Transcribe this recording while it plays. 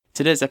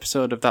Today's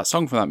episode of That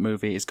Song from That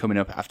Movie is coming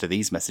up after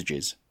these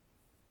messages.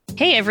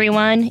 Hey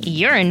everyone,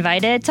 you're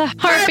invited to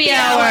Harpy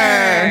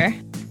Hour!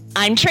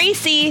 I'm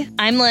Tracy.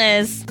 I'm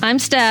Liz. I'm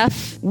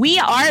Steph. We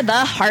are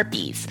the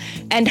Harpies,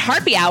 and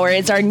Harpy Hour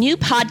is our new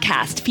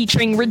podcast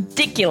featuring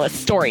ridiculous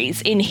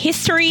stories in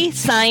history,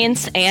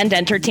 science, and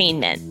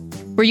entertainment.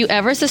 Were you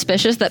ever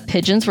suspicious that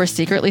pigeons were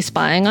secretly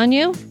spying on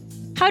you?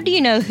 How do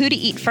you know who to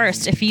eat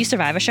first if you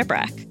survive a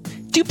shipwreck?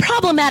 Do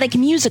problematic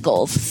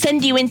musicals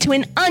send you into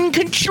an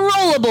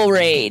uncontrollable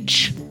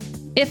rage?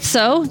 If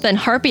so, then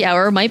Harpy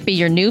Hour might be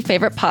your new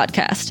favorite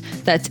podcast.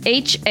 That's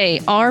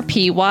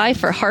HARPY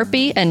for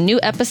Harpy, and new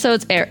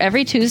episodes air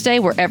every Tuesday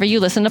wherever you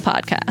listen to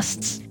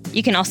podcasts.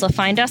 You can also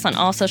find us on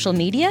all social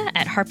media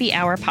at Harpy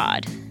Hour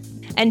Pod.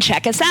 And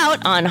check us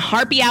out on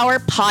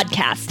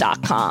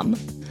harpyhourpodcast.com.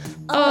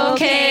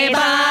 Okay,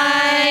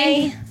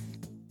 bye!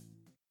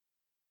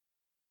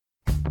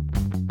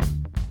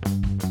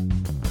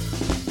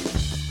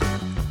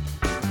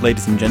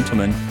 Ladies and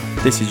gentlemen,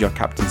 this is your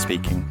captain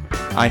speaking.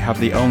 I have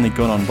the only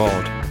gun on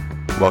board.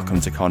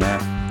 Welcome to Con Air,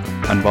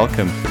 and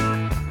welcome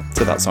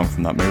to That Song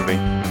from That Movie.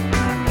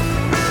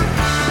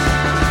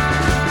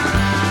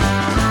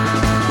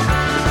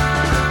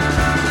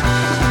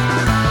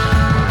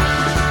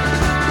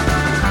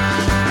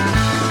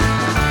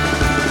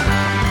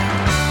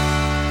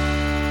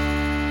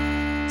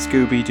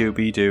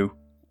 Scooby-Dooby-Doo.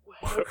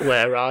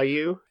 Where are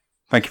you?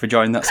 Thank you for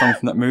joining That Song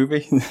from That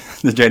Movie,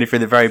 the journey through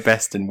the very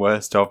best and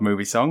worst of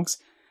movie songs.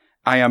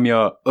 I am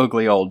your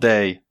ugly all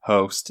day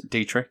host,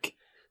 Dietrich,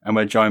 and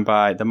we're joined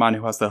by the man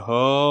who has the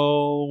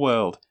whole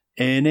world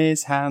in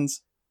his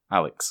hands,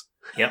 Alex.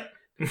 Yep.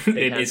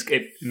 It's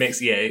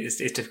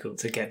difficult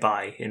to get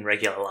by in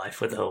regular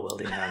life with the whole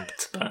world in hand,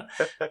 but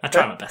I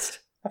try my best.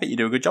 I think you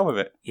do a good job of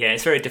it. Yeah,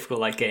 it's very difficult,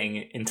 like getting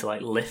into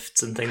like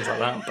lifts and things like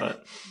that.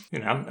 But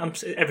I'm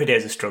every day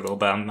is a struggle.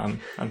 But I'm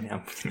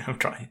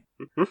trying.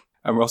 Mm-hmm.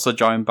 And we're also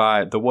joined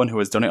by the one who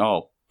has done it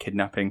all: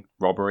 kidnapping,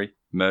 robbery,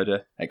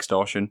 murder,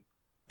 extortion.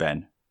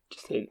 Ben.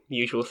 Just a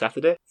usual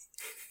Saturday.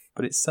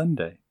 But it's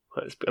Sunday.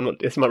 Well,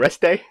 it's my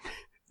rest day.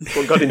 It's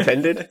what God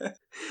intended.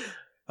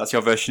 That's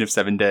your version of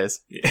 7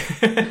 days.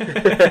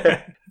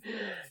 Yeah,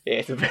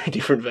 it's a very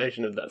different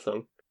version of that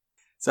song.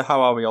 So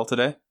how are we all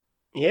today?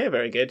 Yeah,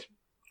 very good.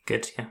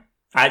 Good, yeah.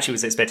 I actually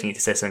was expecting you to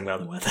say something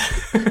about the weather.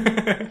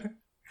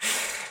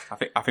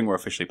 I think we're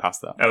officially past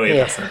that. Oh, yeah,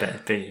 Yeah. that's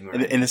a bit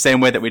right. In the same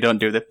way that we don't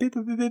do the beep,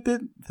 beep, beep, beep,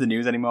 beep for the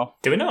news anymore.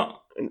 Do we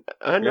not?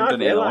 I haven't know, I've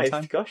done it in a long realised.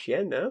 time. Gosh,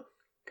 yeah, no.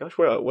 Gosh,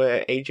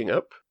 we're aging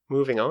up,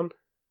 moving on.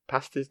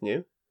 Past is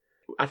new.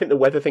 I think the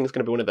weather thing's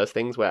going to be one of those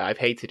things where I've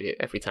hated it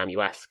every time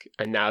you ask,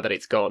 and now that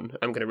it's gone,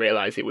 I'm going to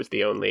realise it was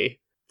the only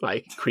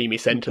creamy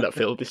centre that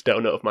filled this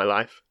donut of my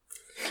life.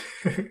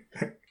 Do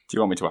you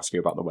want me to ask you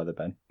about the weather,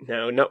 Ben?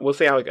 No, we'll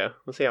see how we go.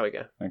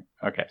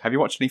 Okay. Have you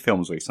watched any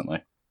films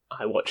recently?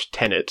 I watched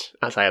Tenet,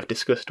 as I have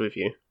discussed with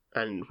you,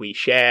 and we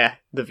share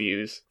the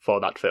views for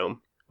that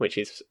film, which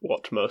is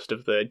what most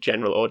of the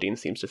general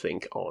audience seems to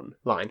think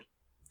online.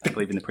 I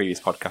believe in the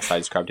previous podcast I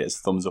described it as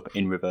thumbs up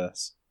in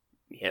reverse.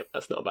 Yep,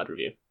 that's not a bad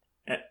review.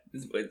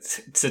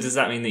 So does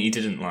that mean that you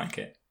didn't like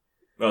it?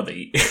 Or that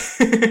you...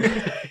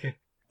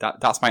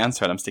 That's my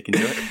answer, and I'm sticking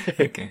to it.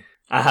 Okay.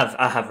 I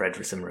have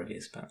read some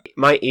reviews, but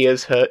My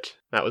ears hurt.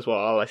 That was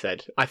all I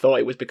said. I thought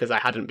it was because I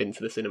hadn't been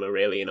to the cinema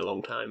really in a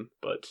long time,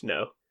 but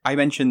no. I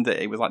mentioned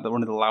that it was like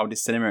one of the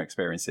loudest cinema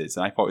experiences,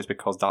 and I thought it was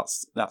because that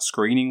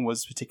screening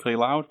was particularly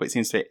loud, but it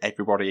seems to be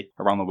everybody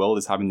around the world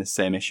is having the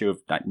same issue of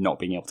not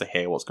being able to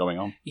hear what's going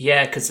on.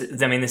 yeah, because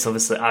this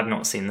obviously I've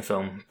not seen the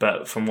film,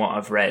 but from what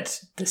I've read,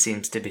 there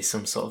seems to be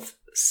some sort of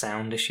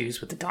sound issues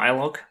with the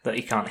dialogue that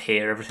you can't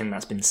hear everything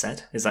that's been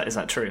said. Is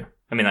that true?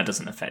 I mean, that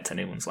doesn't affect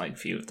anyone's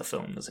view of the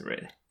film, does it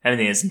really?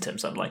 Everything is in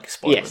terms of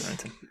spoilers Yes. or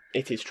anything.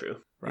 It is true.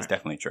 It's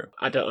definitely true.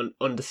 I don't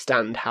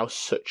understand how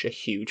such a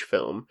huge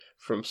film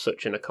from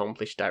such an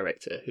accomplished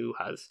director who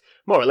has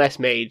more or less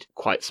made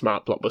quite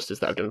smart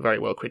blockbusters that have done very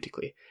well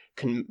critically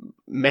can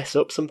mess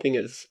up something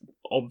as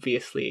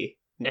obviously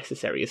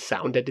necessary as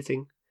sound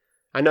editing.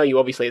 I know you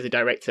obviously as a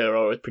director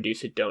or a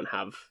producer don't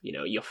have,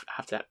 you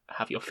have to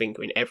have your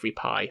finger in every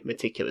pie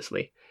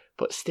meticulously.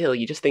 But still,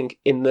 you just think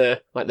in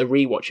the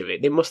rewatch of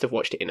it, they must have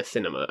watched it in a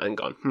cinema and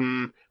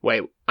gone,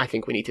 wait, I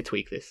think we need to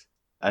tweak this.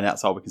 And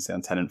that's all we can say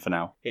on Tenet for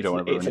now.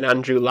 It's an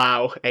Andrew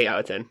Lau 8 out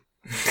of 10.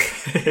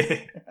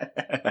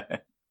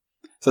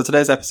 So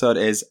today's episode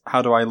is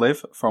How Do I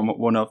Live? From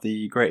one of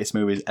the greatest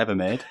movies ever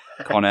made,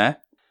 Con Air.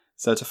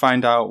 So to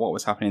find out what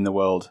was happening in the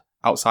world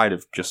outside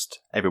of just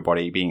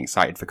everybody being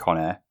excited for Con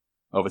Air,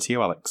 over to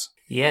you, Alex.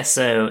 Yeah,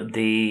 so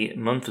the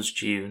month was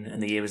June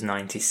and the year was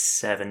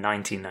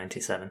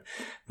 1997.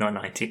 Not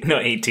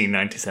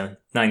 1897,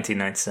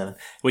 1997.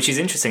 Which is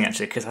interesting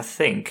actually, because I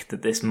think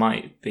that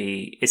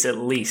it's at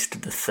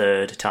least the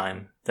third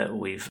time that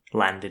we've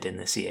landed in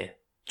this year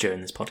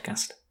during this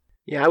podcast.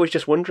 Yeah, I was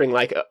just wondering,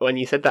 when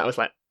you said that, I was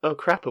like, oh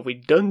crap, have we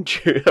done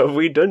June? Have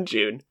we done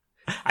June?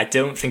 I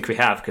don't think we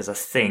have, because I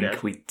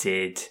think we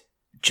did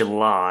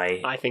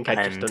July. I think I'd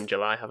just and done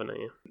July, haven't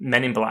I?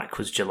 Men in Black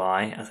was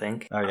July, I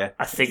think. Oh, yeah.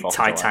 I think 4th of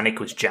July. Titanic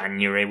was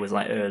January, was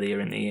like earlier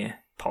in the year,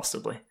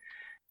 possibly.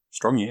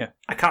 Strong year.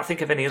 I can't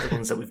think of any other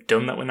ones that we've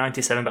done that were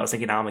 97, but I was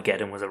thinking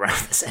Armageddon was around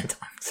the same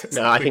time. So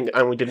No, I think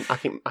and we didn't. I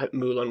think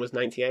Mulan was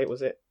 98.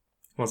 Was it?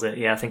 Was it?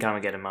 Yeah, I think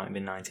Armageddon might have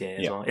been 98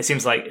 as Yeah. well. It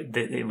seems like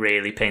it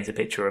really paints a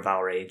picture of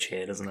our age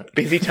here, doesn't it?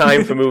 Busy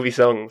time for movie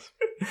songs.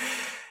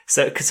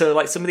 So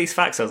like some of these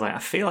facts, I was like, I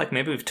feel like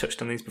maybe we've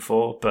touched on these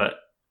before, but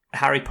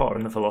Harry Potter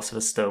and the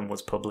Philosopher's Stone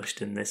was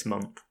published in this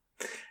month.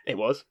 It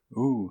was.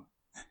 Ooh.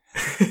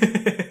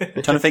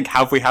 I'm trying to think,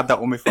 have we had that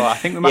one before? I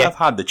think we might have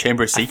had the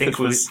Chamber of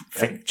Secrets. I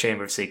think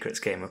Chamber of Secrets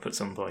came up at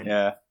some point.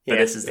 Yeah. But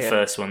this is the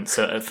first one.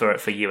 So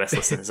for US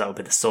listeners, that would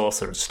be the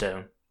Sorcerer's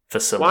Stone. For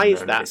some Why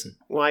is unknown that? reason.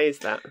 Why is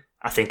that?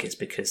 I think it's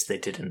because they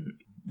didn't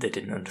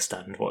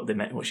understand what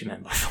she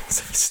meant by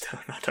Philosopher's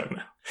Stone. I don't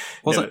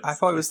know. I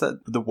thought it was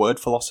that the word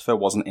philosopher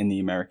wasn't in the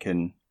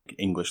American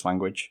English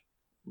language.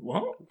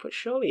 What? But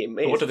surely it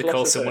may. What do they call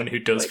philosopher, someone who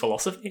does like,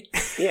 philosophy?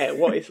 Yeah,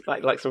 what is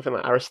like something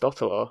like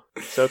Aristotle or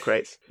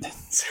Socrates?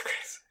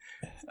 Socrates.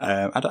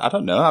 I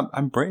don't know.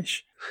 I'm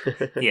British.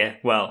 Yeah,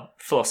 well,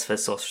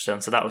 Philosopher's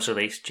Stone. So that was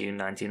released June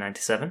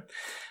 1997.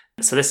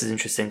 So this is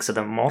interesting. So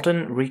the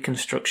modern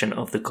reconstruction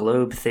of the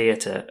Globe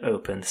Theatre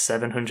opened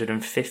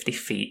 750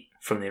 feet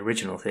from the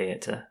original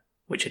theatre,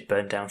 which had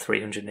burned down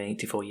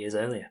 384 years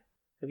earlier.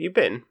 Have you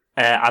been?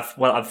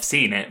 I've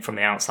seen it from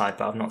the outside,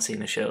 but I've not seen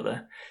the show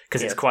there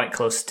because it's quite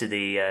close to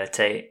the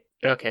Tate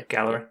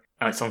Gallery.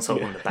 Oh, it's on sort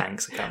of one of the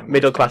banks. I can't remember.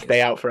 Middle class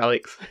day out for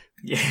Alex.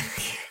 Yeah.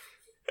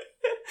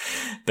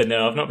 But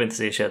no, I've not been to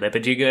see a show there.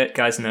 But do you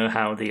guys know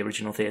how the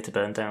original theatre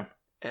burned down?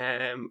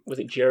 Was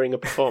it during a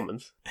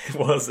performance? It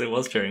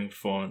was during a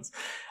performance.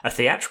 A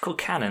theatrical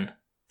cannon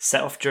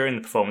set off during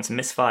the performance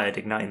misfired,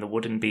 igniting the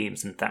wooden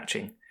beams and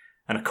thatching.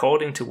 And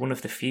according to one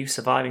of the few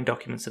surviving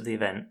documents of the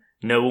event,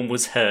 no one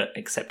was hurt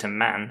except a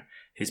man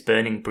whose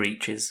burning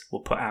breeches were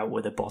put out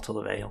with a bottle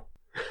of ale.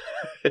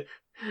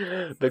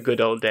 The good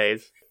old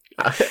days.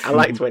 I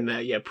liked when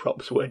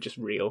props were just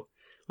real.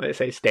 When they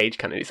say stage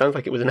cannon, it sounds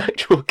like it was an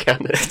actual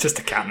cannon. Just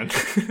a cannon.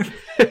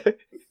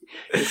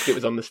 It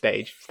was on the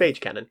stage.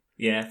 Stage cannon.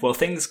 Yeah, well,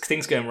 things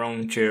going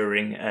wrong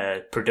during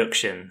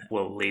production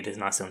will lead us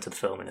nicely onto the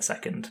film in a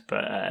second.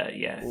 But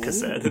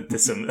because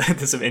there's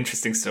some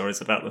interesting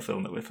stories about the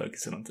film that we're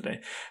focusing on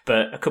today.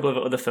 But a couple of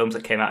other films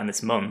that came out in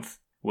this month,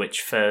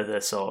 which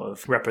further sort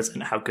of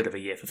represent how good of a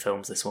year for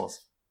films this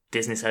was.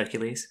 Disney's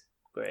Hercules.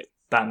 Great.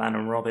 Batman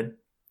and Robin.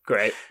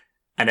 Great.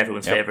 And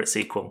everyone's favourite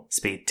sequel,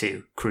 Speed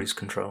 2, Cruise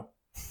Control.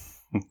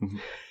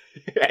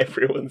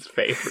 Everyone's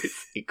favourite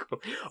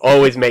sequel.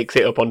 Always makes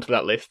it up onto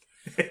that list.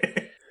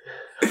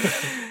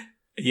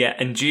 Yeah,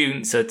 and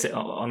June, so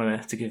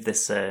to give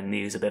this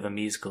news a bit of a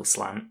musical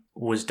slant,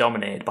 was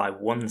dominated by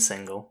one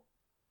single.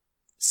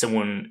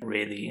 Someone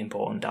really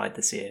important died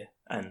this year,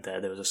 and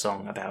there was a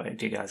song about it.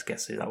 Do you guys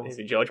guess who that was? Is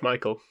it George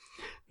Michael?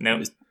 No. It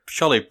was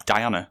surely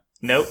Diana.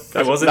 Nope,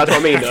 That's, it wasn't. That's what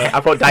I mean.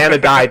 I thought Diana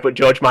died, but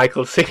George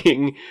Michael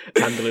singing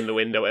 "Candle in the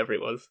Window," whatever it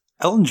was.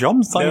 Elton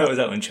John sang No, it. it was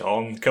Elton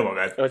John. Come on,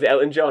 man. Or was it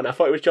Elton John? I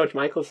thought it was George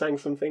Michael sang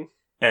something.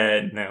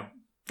 No.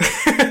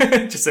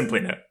 Just simply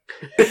no.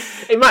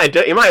 He might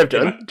have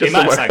done. He Just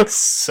might have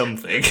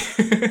somewhere sang else. something.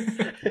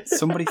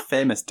 Somebody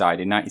famous died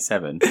in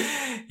 97,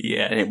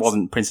 Yeah. and it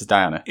wasn't Princess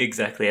Diana.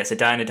 Exactly, yeah. So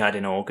Diana died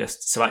in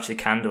August. So actually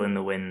Candle in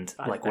the Wind,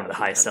 like one of the that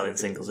highest was selling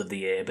Candle. singles of the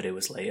year, but it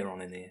was later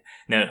on in the year.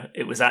 No,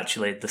 it was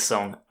actually the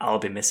song I'll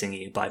Be Missing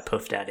You by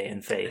Puff Daddy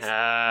and Faith.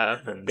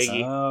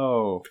 Biggie.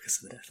 Oh. Because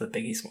of the death of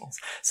Biggie Smalls.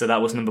 So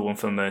that was number one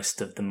for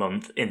most of the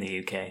month in the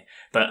UK.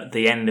 But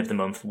the end of the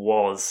month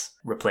was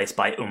replaced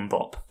by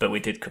Bop. But we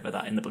did cover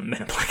that in the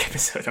Men in Black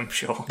episode, I'm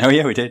sure. Oh,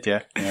 yeah, we did,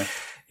 yeah.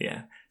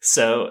 Yeah.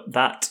 So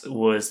that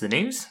was the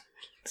news.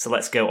 So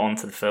let's go on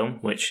to the film,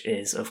 which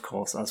is, of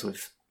course, as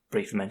we've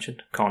briefly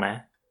mentioned, Con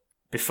Air.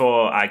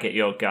 Before I get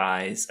your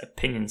guys'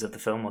 opinions of the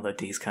film, although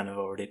Dee's kind of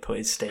already put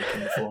his stake in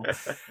the floor.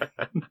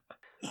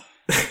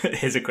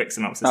 Here's a quick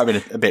synopsis. That would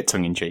have been a bit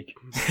tongue-in-cheek.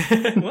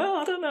 Well,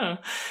 I don't know.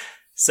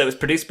 So it was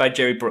produced by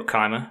Jerry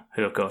Bruckheimer,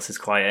 who, of course, is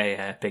quite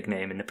a big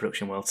name in the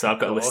production world. So I've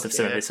got a list of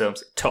some of his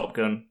films. Top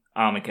Gun,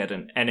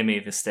 Armageddon, Enemy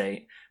of the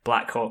State,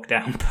 Black Hawk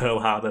Down, Pearl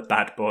Harbor,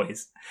 Bad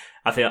Boys.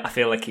 I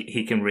feel like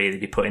he can really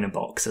be put in a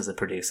box as a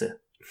producer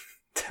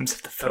in terms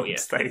of the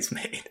films that he's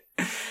made.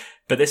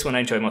 But this one I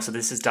enjoy more. So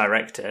this is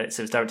director.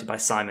 So it was directed by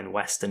Simon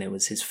West, and it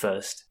was his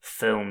first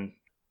film.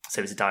 So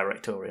it was a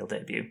directorial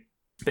debut.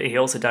 But he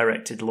also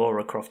directed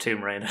Lara Croft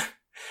Tomb Raider,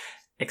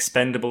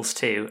 Expendables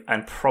 2,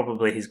 and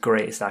probably his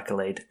greatest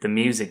accolade, the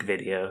music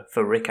video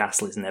for Rick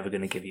Astley's Never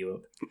Gonna Give You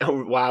Up.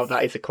 Oh wow,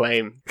 that is a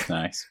claim.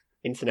 Nice.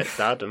 Internet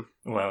stardom.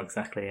 Well,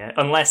 exactly, yeah.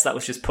 Unless that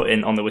was just put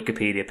in on the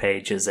Wikipedia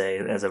page as a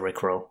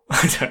Rickroll.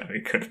 I don't know,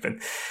 it could have been.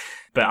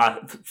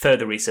 But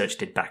further research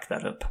did back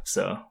that up,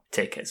 so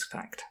take it as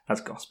fact,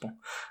 as gospel.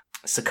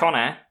 So Con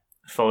Air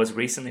follows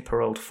recently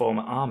paroled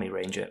former Army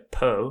Ranger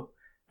Poe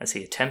as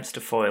he attempts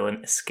to foil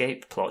an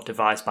escape plot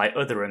devised by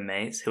other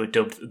inmates who are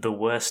dubbed the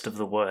worst of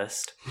the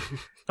worst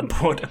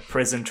aboard a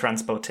prison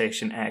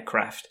transportation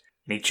aircraft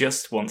and he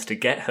just wants to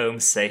get home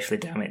safely,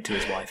 damn it, to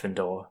his wife and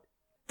daughter.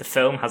 The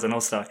film has an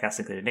all-star cast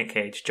including Nick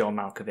Cage, John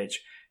Malkovich,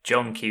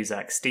 John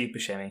Cusack, Steve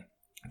Buscemi,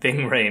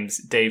 Ving Rhames,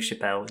 Dave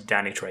Chappelle,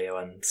 Danny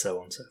Trejo, and so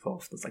on and so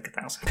forth. There's like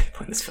 1,000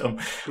 people in this film,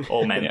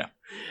 all men. Yeah.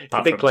 It's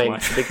a big plane.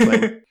 It's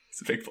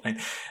a big plane.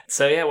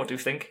 So yeah, what do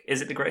we think?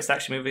 Is it the greatest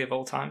action movie of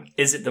all time?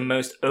 Is it the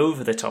most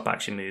over-the-top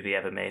action movie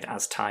ever made,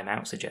 as Time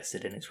Out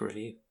suggested in its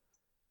review?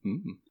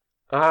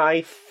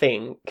 I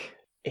think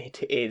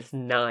it is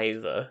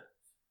neither.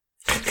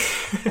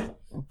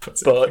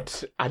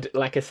 But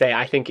like I say,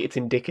 I think it's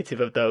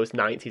indicative of those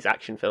 90s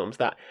action films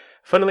that,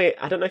 funnily,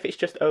 I don't know if it's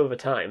just over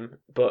time,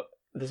 but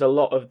there's a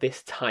lot of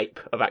this type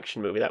of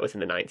action movie that was in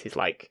the 90s,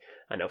 like,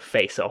 I know,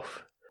 Face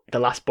Off, The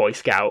Last Boy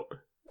Scout,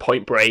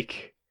 Point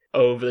Break,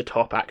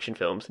 over-the-top action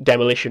films,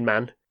 Demolition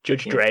Man,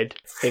 Judge Dredd,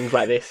 things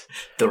like this.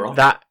 The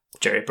Rock.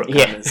 Jerry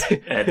Bruckheimer's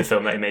the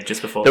film that he made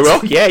just before. The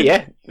Rock,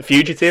 yeah.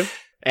 Fugitive,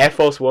 Air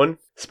Force One,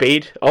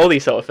 Speed, all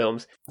these sort of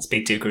films.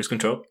 Speed 2 Cruise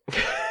Control.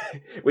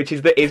 Which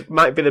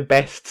might be the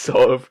best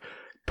sort of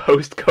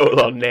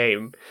post-colon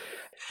name.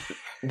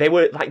 They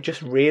were like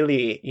just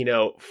really,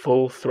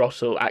 full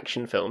throttle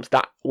action films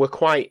that were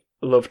quite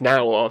loved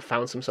now or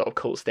found some sort of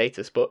cult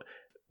status, but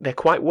they're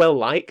quite well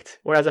liked.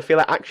 Whereas I feel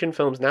like action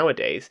films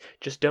nowadays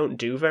just don't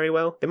do very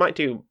well. They might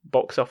do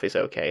box office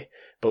okay,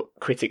 but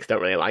critics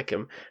don't really like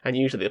them, and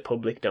usually the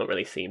public don't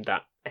really seem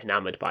that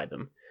enamoured by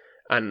them.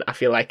 And I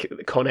feel like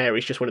Con Air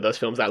is just one of those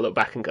films that I look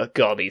back and go,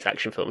 God, these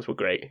action films were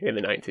great in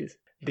the 90s.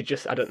 They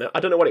just, I don't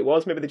know what it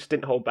was. Maybe they just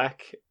didn't hold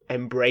back,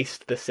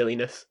 embraced the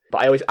silliness.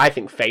 But I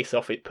think Face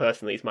Off, it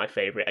personally is my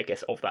favourite, I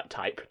guess, of that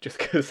type. Just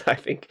because I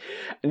think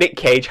Nick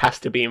Cage has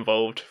to be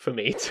involved for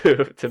me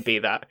to be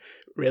that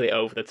really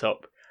over the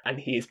top. And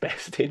he is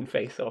best in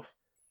Face Off.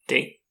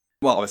 D.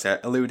 Well, obviously, I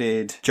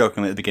alluded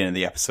jokingly at the beginning of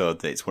the episode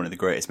that it's one of the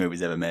greatest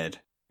movies ever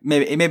made.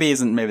 Maybe it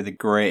isn't the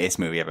greatest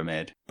movie ever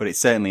made, but it's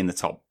certainly in the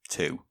top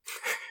 2.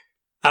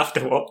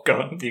 After what? Go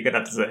on, you're going to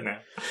have to say now.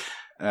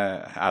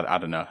 I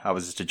don't know. That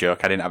was just a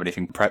joke. I didn't have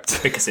anything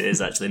prepped. Because it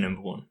is actually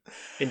number 1.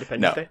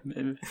 Independence Day?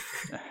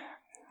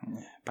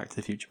 Back to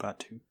the Future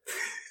Part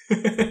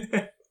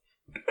 2.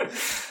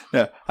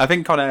 No, I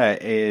think Con Air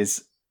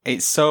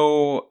it's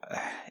so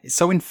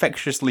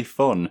infectiously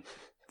fun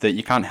that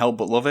you can't help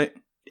but love it.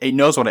 It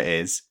knows what it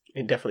is.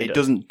 It definitely does. It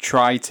doesn't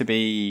try to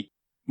be...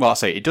 Well,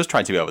 it does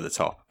try to be over the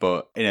top,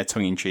 but in a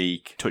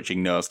tongue-in-cheek,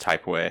 touching nose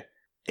type way.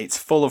 It's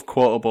full of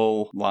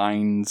quotable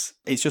lines.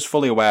 It's just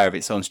fully aware of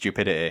its own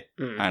stupidity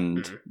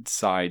and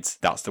decides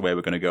that's the way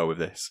we're going to go with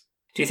this.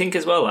 Do you think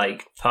as well,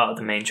 like, part of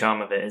the main charm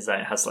of it is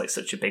that it has, like,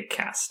 such a big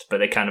cast, but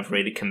they kind of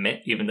really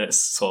commit, even though it's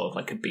sort of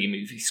like a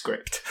B-movie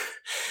script.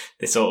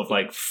 They sort of,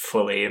 like,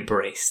 fully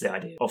embrace the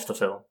idea of the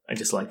film and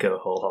just, like, go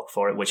whole hog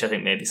for it, which I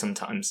think maybe,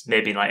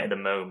 like, at the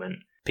moment,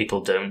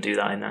 people don't do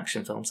that in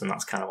action films, and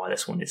that's kind of why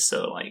this one is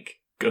so, like,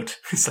 good.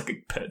 It's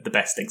like the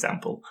best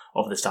example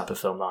of this type of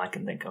film that I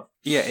can think of.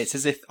 Yeah, it's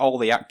as if all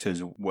the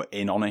actors were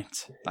in on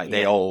it. Like,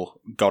 they all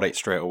got it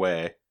straight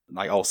away.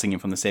 Like, all singing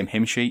from the same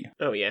hymn sheet.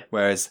 Oh, yeah.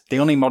 Whereas the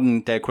only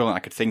modern day equivalent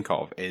I could think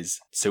of is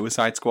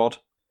Suicide Squad,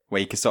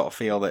 where you can sort of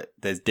feel that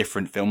there's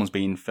different films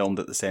being filmed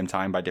at the same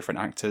time by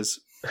different actors.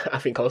 I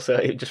think also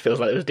it just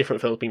feels like there's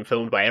different films being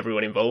filmed by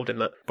everyone involved in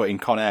that. But in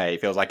Con Air, it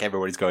feels like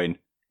everybody's going,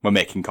 we're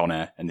making Con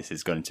Air, and this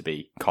is going to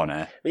be Con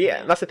Air.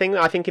 Yeah, that's the thing.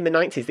 I think in the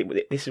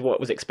 90s, this is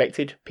what was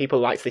expected. People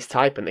liked this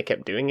type, and they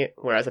kept doing it.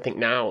 Whereas I think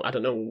now, I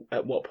don't know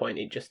at what point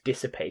it just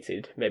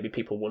dissipated. Maybe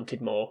people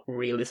wanted more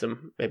realism.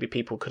 Maybe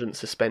people couldn't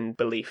suspend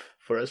belief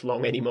for as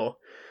long anymore.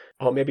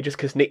 Or maybe just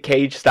because Nick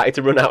Cage started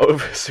to run out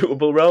of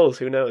suitable roles.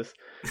 Who knows?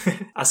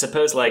 I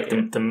suppose, like,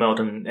 the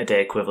modern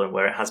day equivalent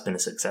where it has been a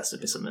success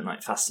would be something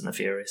like Fast and the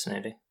Furious,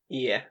 maybe.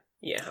 Yeah,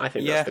 I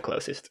think that's the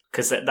closest.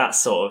 Because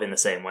that's sort of in the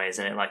same way,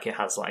 isn't it? Like, it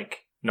has,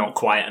 like, not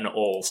quite an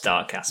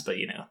all-star cast, but,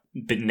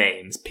 big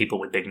names, people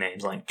with big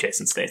names like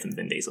Jason Statham,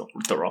 Vin Diesel,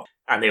 The Rock,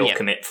 and they all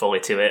commit fully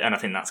to it, and I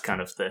think that's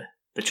kind of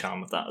the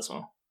charm of that as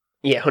well.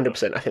 Yeah,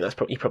 100%. I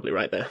think you're probably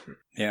right there.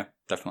 Yeah,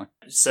 definitely.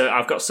 So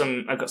I've got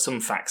some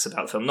facts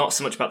about the film, not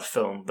so much about the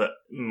film, but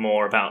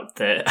more about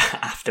the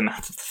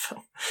aftermath of the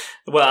film.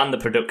 Well, and the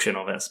production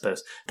of it, I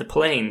suppose. The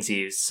planes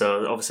used,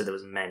 so obviously there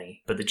was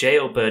many, but the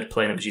Jailbird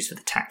plane that was used for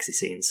the taxi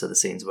scenes, so the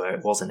scenes where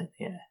it wasn't in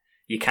the air.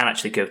 You can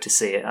actually go to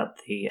see it at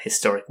the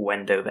historic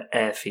Wendover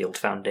Airfield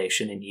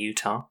Foundation in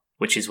Utah,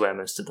 which is where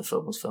most of the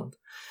film was filmed.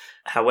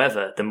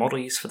 However, the model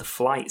used for the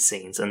flight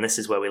scenes, and this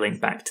is where we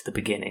link back to the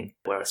beginning,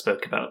 where I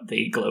spoke about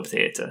the Globe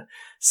Theatre.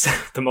 So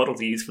the model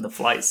used for the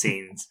flight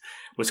scenes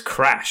was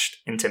crashed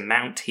into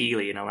Mount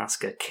Healy in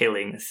Alaska,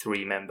 killing a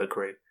 3-member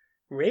crew.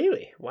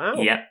 Really? Wow.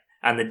 Yep.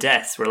 And the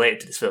deaths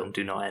related to this film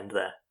do not end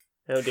there.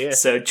 Oh dear.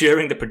 So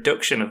during the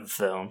production of the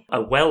film,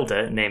 a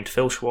welder named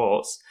Phil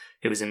Schwartz,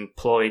 who was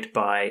employed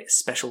by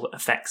Special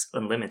Effects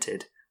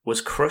Unlimited,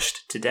 was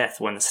crushed to death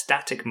when the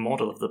static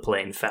model of the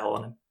plane fell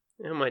on him.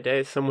 Oh my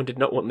days, someone did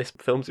not want this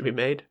film to be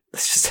made.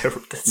 It's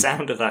just the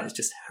sound of that is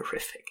just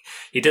horrific.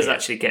 He does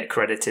actually get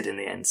credited in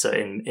the end, so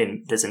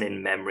there's an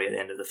in memory at the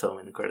end of the film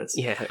in the credits.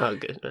 Yeah, oh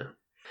good.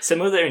 Some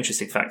other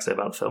interesting facts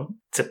about the film,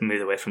 to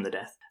move away from the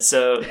death.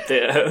 So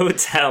the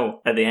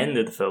hotel at the end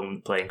of the film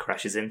the plane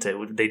crashes into,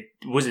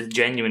 was a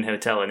genuine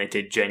hotel, and they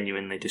did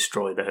genuinely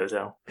destroy the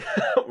hotel.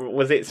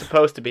 Was it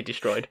supposed to be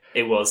destroyed?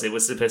 It was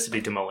supposed to be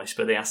demolished,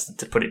 but they asked them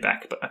to put it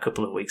back a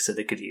couple of weeks so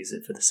they could use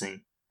it for the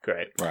scene.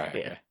 Great. Right.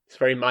 Yeah. It's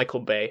very Michael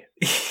Bay.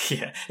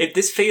 Yeah.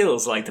 This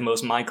feels like the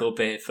most Michael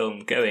Bay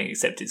film going,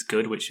 except it's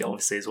good, which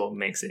obviously is what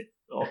makes it.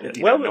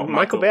 Well,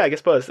 Michael Bay, I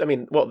suppose. I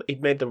mean, he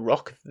made The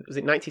Rock. Was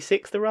it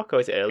 96, The Rock, or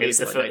is it earlier?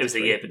 It was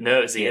the year. No,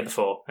 it was the year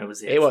before.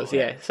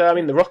 Yeah. So I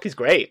mean, The Rock is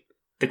great.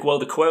 The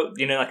quote,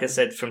 like I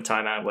said from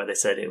Time Out, where they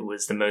said it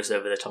was the most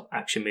over-the-top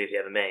action movie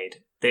ever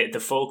made. The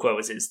full quote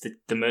was, it's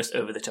the most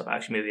over-the-top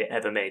action movie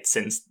ever made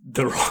since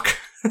The Rock.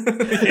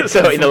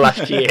 So in the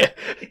last year.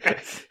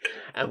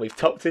 And we've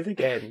topped it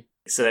again.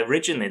 So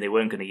originally they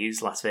weren't going to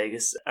use Las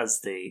Vegas as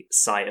the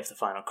site of the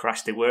final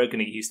crash. They were going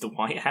to use the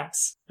White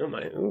House. Oh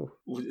my! Ooh.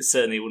 It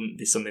certainly wouldn't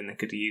be something they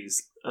could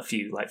use a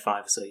few, 5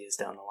 or so years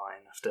down the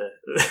line after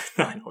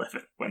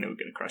 9/11, when they were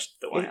going to crash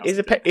the White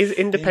House. Is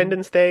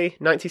Independence Day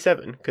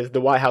 97? Because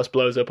the White House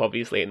blows up,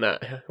 obviously, in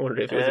that. I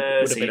wonder if it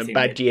would have been a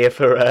bad year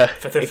for the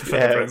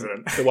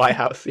president. The White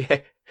House, yeah.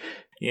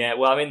 Yeah,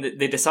 well, I mean,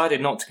 they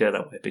decided not to go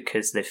that way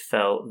because they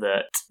felt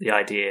that the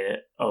idea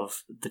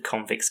of the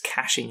convicts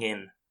cashing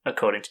in,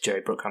 according to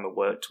Jerry Bruckheimer,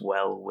 worked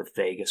well with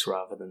Vegas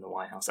rather than the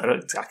White House. I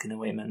don't exactly know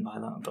what he meant by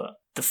that, but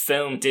the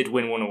film did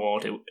win one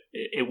award.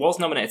 It was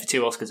nominated for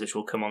 2 Oscars, which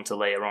we'll come on to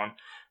later on,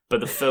 but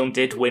the film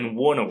did win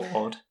one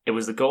award. It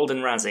was the Golden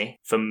Razzie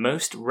for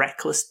most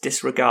reckless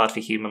disregard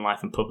for human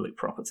life and public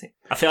property.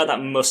 I feel like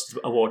that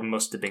award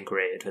must have been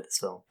created for this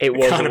film. It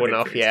was a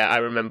one-off, yeah, I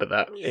remember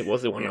that. It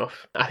was a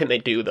one-off. I think they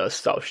do those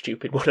sort of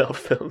stupid one-off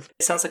films.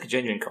 It sounds like a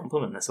genuine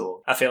compliment, this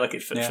award. I feel like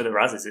for the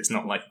Razzies, it's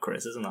not like a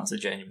criticism, that's a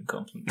genuine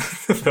compliment.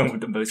 The film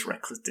with the most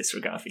reckless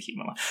disregard for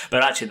human life.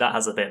 But actually, that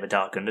has a bit of a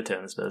dark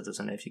undertone, I suppose,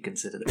 doesn't it, if you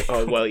consider it?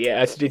 Oh, well,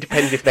 yeah, it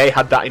depends if they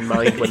had that in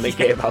mind when they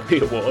gave out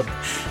the award.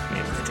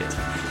 Maybe they did.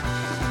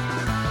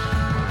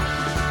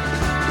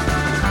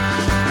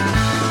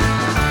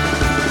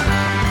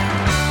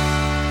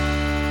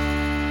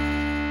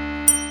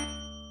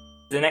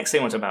 The next thing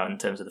I want to talk about in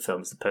terms of the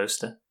film is the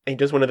poster. He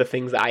does one of the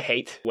things that I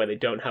hate, where they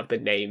don't have the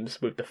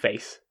names with the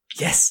face.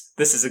 Yes,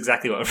 this is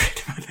exactly what I've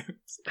read in my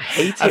notes. I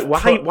hate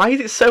it. Why is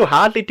it so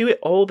hard? They do it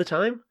all the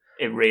time.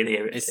 It really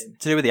irritates me.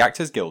 It's to do with the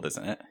Actors Guild,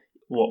 isn't it?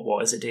 What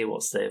does it do?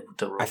 What's the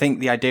rule? I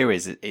think the idea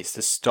is it's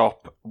to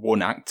stop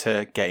one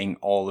actor getting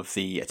all of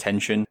the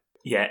attention.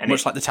 Yeah, and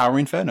much like the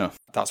Towering Inferno.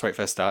 That's where it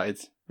first started.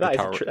 That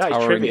is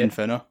trivia.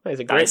 Inferno. That is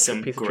a great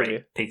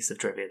piece of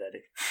trivia, that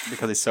is.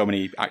 Because there's so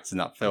many actors in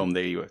that film,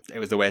 it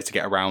was the way to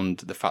get around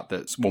the fact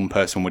that one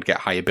person would get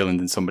higher billing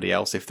than somebody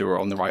else if they were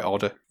on the right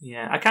order.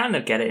 Yeah, I kind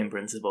of get it in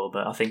principle,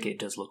 but I think it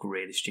does look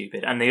really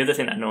stupid. And the other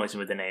thing that annoys me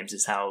with the names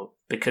is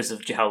because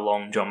of how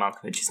long John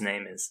Malkovich's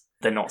name is,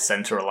 they're not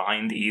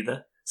centre-aligned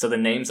either. So the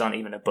names aren't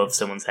even above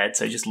someone's head,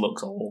 so it just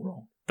looks all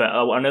wrong. But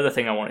another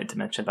thing I wanted to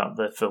mention about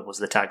the film was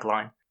the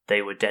tagline.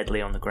 They were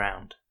deadly on the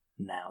ground.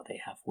 Now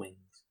they have wings.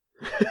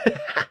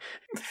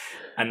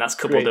 And that's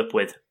coupled up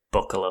with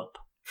buckle up.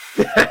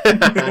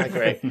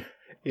 Great.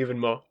 Even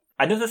more.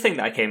 Another thing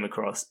that I came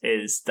across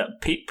is that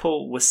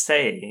people were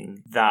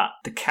saying that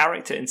the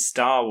character in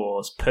Star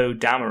Wars, Poe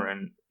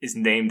Dameron, is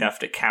named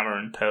after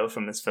Cameron Poe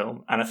from this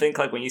film. And I think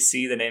when you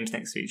see the names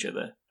next to each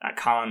other, that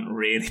can't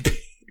really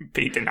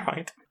be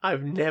denied.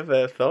 I've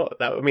never thought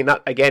that. I mean,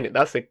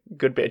 that's a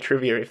good bit of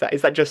trivia.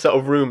 Is that just sort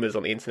of rumours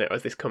on the internet, or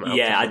has this come out?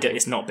 Yeah,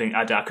 it's not been.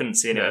 I couldn't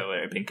see anywhere where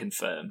it had been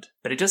confirmed.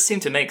 But it does seem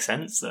to make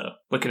sense, though,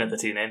 looking at the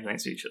two names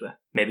next to each other.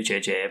 Maybe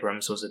J.J.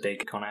 Abrams was a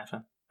big Con Air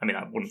fan. I mean,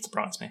 that wouldn't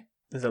surprise me.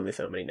 There's only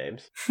so many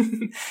names.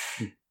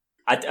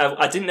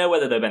 I didn't know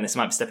whether, though, Ben, this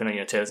might be stepping on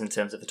your toes in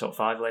terms of the top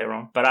 5 later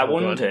on, but I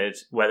wondered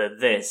whether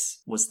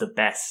this was the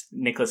best.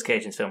 Nicolas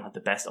Cage's film had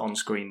the best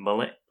on-screen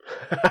mullet.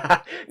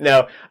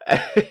 No,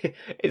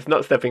 it's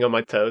not stepping on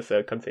my toes,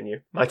 so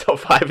continue. My top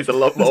 5 is a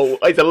lot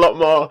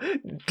more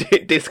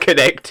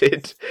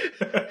disconnected.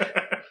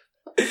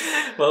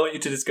 Well, I want you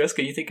to discuss.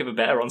 Can you think of a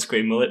better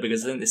on-screen mullet?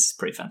 Because I think this is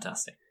pretty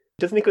fantastic.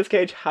 Does Nicolas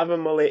Cage have a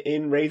mullet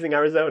in Raising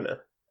Arizona?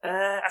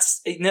 No,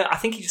 I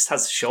think he just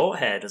has short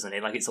hair, doesn't he?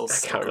 It's all.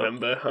 I can't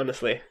remember,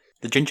 honestly.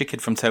 The ginger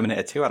kid from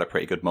Terminator 2 had a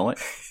pretty good mullet.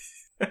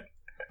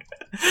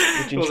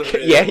 It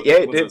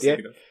did. Yeah.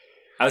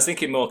 I was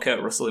thinking more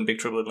Kurt Russell in Big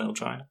Trouble in Little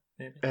China.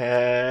 Maybe.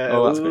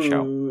 That's a good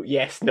shout.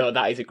 Yes, no,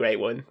 that is a great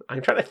one.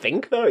 I'm trying to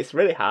think though; it's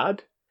really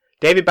hard.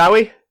 David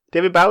Bowie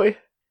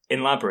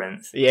in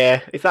Labyrinth.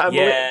 Yeah, is that a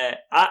mullet? Yeah,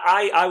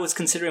 I was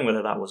considering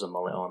whether that was a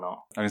mullet or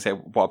not. I'm gonna say,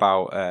 what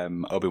about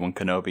Obi-Wan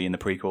Kenobi in the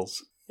prequels?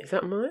 Is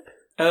that a mullet?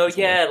 Oh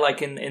yeah,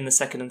 in the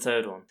second and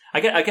third one. I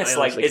guess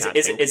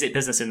is it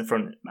business in the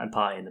front and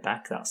pie in the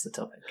back? That's the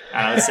topic.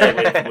 And I would say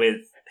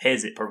with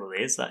his, it probably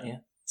is that. Yeah.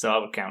 So I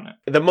would count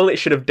it. The mullet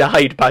should have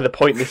died by the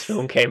point this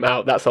film came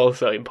out. That's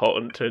also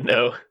important to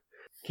know.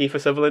 Kiefer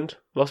Sutherland,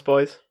 Lost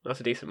Boys. That's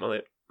a decent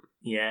mullet.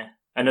 Yeah.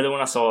 Another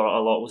one I saw a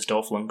lot was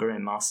Dolph Lundgren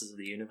in Masters of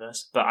the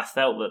Universe, but I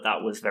felt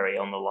that was very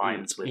on the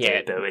lines with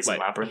David Bowie's in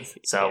Labyrinth,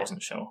 so I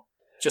wasn't sure.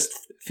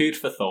 Just food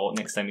for thought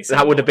next time you see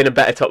That would one. have been a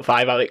better top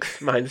 5,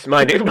 Alex. Mine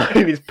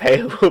is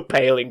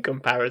pale in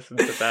comparison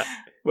to that.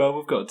 Well,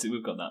 we've got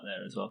that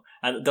there as well.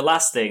 And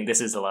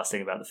this is the last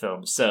thing about the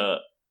film. So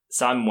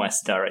Simon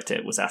West, director,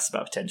 was asked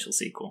about a potential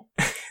sequel.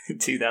 In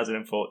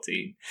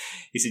 2014,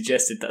 he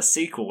suggested that a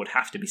sequel would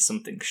have to be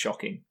something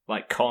shocking,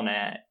 like Con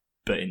Air,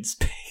 but in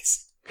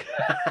space.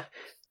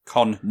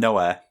 Con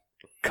Nowhere.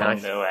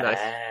 Con Air.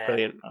 Nice.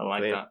 Brilliant. I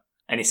like Brilliant. that.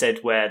 And he said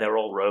where they're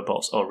all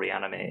robots or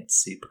reanimated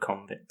super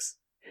convicts.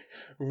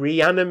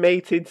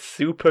 Reanimated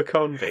super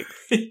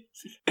convicts.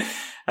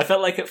 I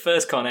felt like at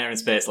first Con Air in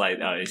space, like,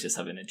 oh, he's just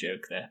having a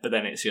joke there. But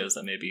then it shows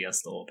that maybe he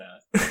has thought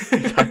about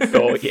it. I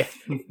thought,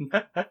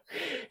 yeah.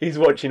 He's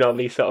watching all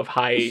these sort of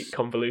high,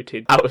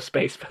 convoluted outer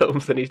space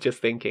films and he's just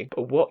thinking,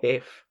 but what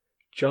if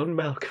John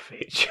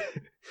Malkovich...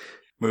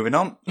 Moving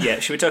on. Yeah,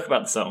 should we talk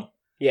about the song?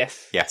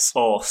 Yes. Yes.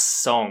 Or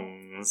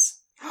songs?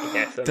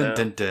 Yes, I Dun, know.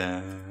 dun,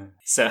 dun.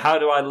 So, How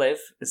Do I Live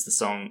is the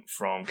song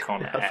from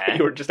Con I thought Air.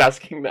 you were just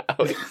asking that,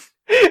 Alex.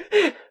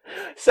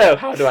 So,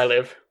 how do I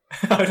live?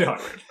 How do I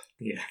live?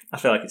 Yeah, I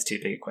feel like it's too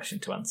big a question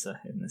to answer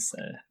in this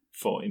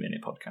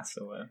 40-minute podcast.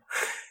 So,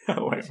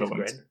 I'll wait for This is one.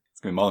 great.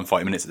 It's going to be more than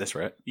 40 minutes at this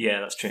rate. Yeah,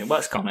 that's true. Well,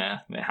 it's Con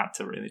Air. It had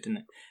to, really, didn't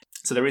it?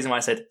 So, the reason why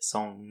I said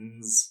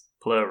songs,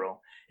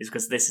 plural, is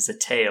because this is a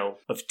tale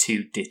of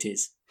two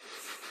ditties.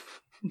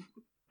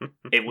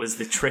 It was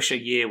the Trisha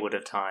Yearwood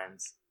of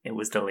times. It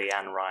was the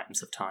Leanne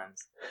Rimes of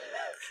times.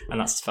 And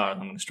that's as far as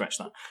I'm going to stretch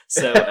that.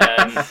 So,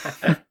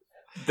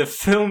 the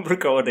film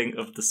recording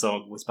of the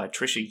song was by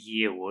Trisha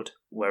Yearwood,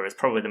 whereas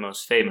probably the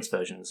most famous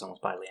version of the song was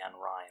by Leanne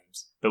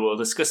Rimes. But we'll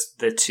discuss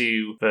the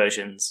two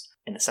versions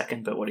in a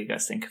second, but what do you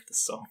guys think of the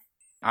song?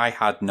 I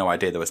had no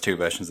idea there was two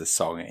versions of this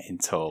song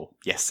until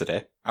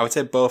yesterday. I would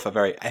say both are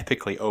very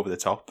epically over the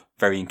top,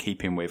 very in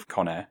keeping with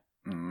Con Air.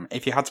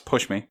 If you had to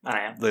push me, I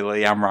am. the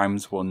Leanne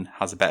Rimes one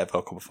has a better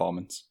vocal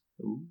performance.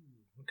 Ooh,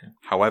 okay.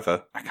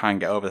 However, I can't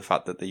get over the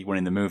fact that the one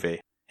in the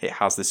movie, it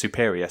has the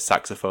superior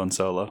saxophone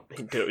solo.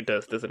 It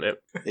does, doesn't it?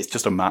 It's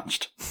just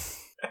unmatched.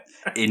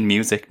 In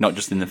music, not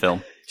just in the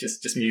film.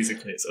 Just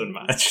musically, it's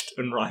unmatched,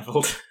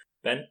 unrivaled.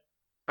 Ben?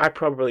 I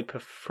probably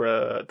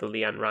prefer the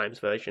Leanne Rimes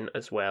version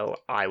as well.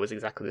 I was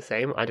exactly the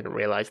same. I didn't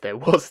realise there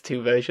was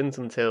two versions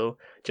until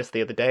just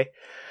the other day.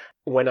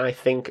 When I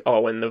think,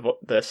 when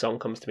the song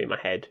comes to me in my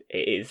head,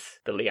 it is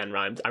the Leanne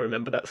Rimes. I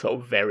remember that sort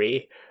of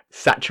very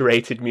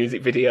saturated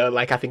music video.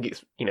 Like, I think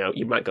it's,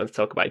 you might go on to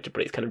talk about it,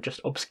 but it's kind of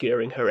just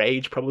obscuring her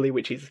age, probably,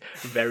 which is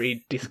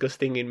very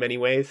disgusting in many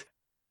ways.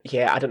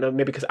 Yeah, I don't know,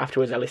 maybe because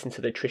afterwards I listened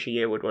to the Trisha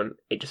Yearwood one,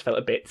 it just felt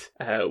a bit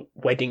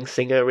wedding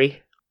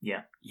singer-y.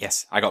 Yeah.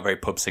 Yes, I got a very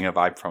pub singer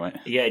vibe from it.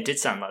 Yeah, it did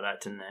sound like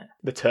that, didn't it?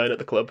 The turn at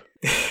the club.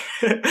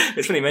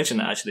 It's funny you mention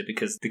that, actually,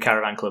 because the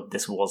Caravan Club,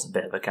 this was a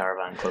bit of a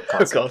Caravan Club Of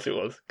concert. course it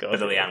was. But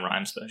the Leanne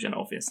Rimes version,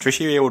 obviously.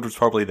 Trisha Yearwood was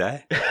probably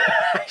there.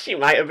 She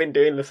might have been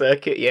doing the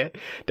circuit, yeah.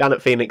 Down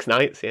at Phoenix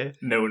Nights, yeah.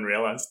 No one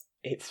realised.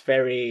 It's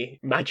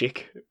very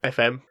Magic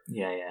FM.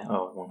 Yeah.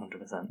 Oh,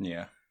 100%.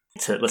 Yeah.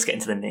 So let's get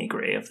into the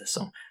nitty-gritty of the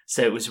song.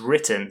 So it was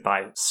written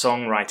by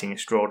songwriting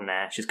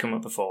extraordinaire. She's come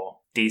up before.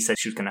 Dee said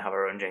she was going to have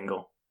her own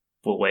jingle.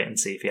 We'll wait and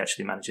see if he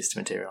actually manages to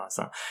materialise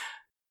that.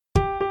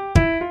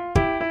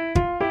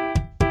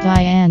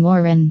 Diane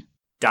Warren.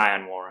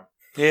 Diane Warren.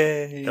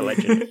 Yay. The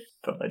legend.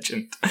 The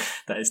legend.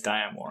 That is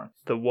Diane Warren.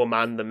 The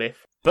woman, the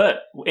myth.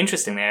 But,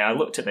 interestingly, I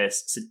looked at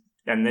this,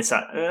 and this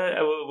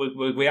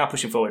we are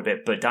pushing forward a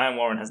bit, but Diane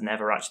Warren has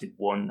never actually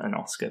won an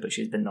Oscar, but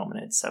she's been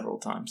nominated several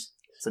times.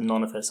 So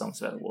none of her songs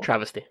have ever won.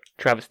 Travesty.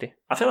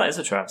 I feel like it's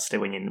a travesty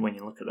when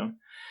you look at them.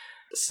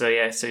 So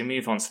we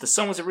move on. So the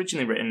song was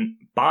originally written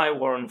by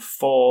Warren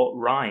for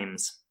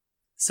Rimes.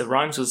 So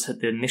Rimes was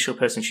the initial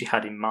person she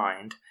had in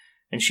mind,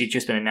 and she'd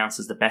just been announced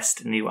as the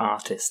best new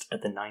artist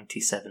at the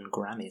 97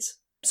 Grammys.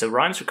 So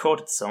Rimes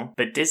recorded the song,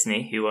 but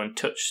Disney, who owned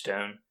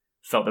Touchstone,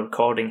 felt the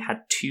recording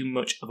had too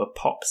much of a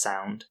pop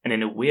sound, and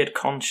in a weird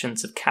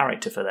conscience of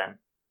character for them,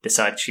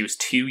 decided she was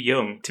too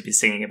young to be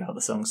singing about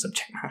the song's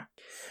subject matter.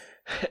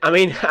 I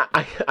mean,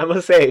 I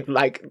must say,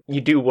 like, you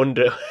do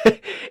wonder.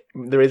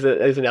 There's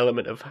an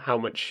element of how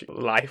much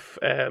life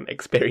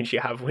experience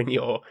you have when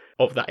you're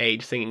of that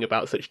age singing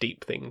about such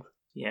deep things.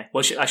 Yeah.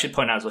 Well, I should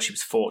point out as well, she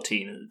was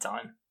 14 at the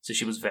time, so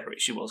she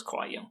was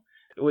quite young.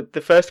 With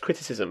the first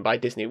criticism by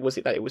Disney, was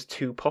it that it was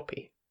too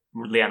poppy?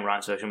 Leanne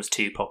Rimes' version was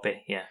too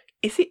poppy, yeah.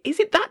 Is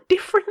it that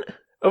different?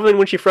 Other than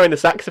when she throw in the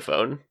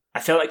saxophone? I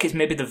feel like it's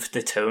maybe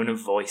the tone of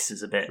voice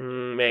is a bit...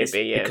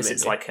 Maybe, because maybe.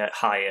 it's like a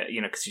higher,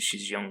 because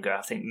she's younger.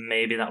 I think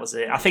maybe that was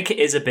it. I think it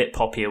is a bit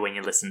poppier when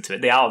you listen to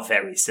it. They are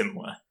very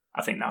similar.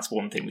 I think that's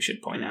one thing we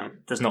should point out.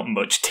 There's not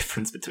much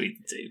difference between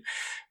the two.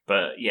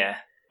 But yeah,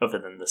 other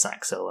than the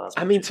sax solo.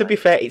 I mean, to be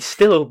fair, it's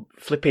still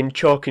flipping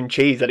chalk and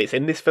cheese that it's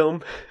in this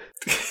film.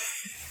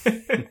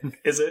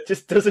 Is it?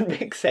 Just doesn't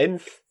make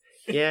sense.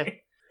 Yeah.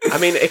 I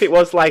mean, if it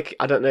was like,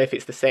 I don't know if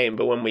it's the same,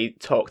 but when we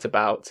talked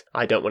about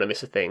I Don't Want to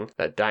Miss a Thing,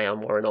 that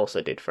Diane Warren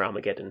also did for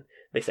Armageddon,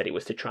 they said it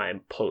was to try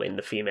and pull in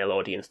the female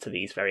audience to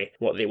these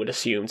what they would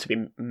assume to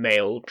be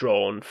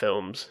male-drawn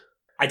films.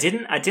 I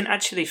didn't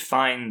actually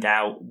find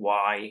out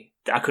why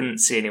I couldn't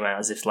see anywhere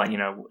as if, like, you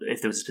know,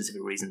 if there was a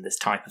specific reason this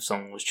type of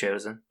song was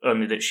chosen.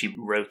 Only that she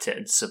wrote it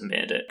and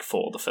submitted it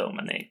for the film,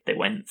 and they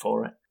went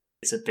for it.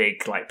 It's a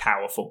big, like,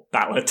 powerful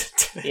ballad.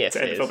 Yes,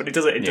 it is. But it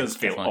does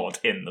feel definitely. odd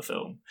in the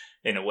film,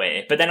 in a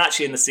way. But then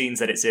actually in the scenes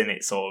that it's in,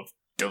 it sort of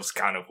does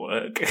kind of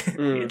work,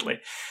 weirdly.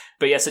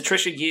 But yeah, so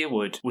Trisha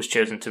Yearwood was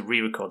chosen to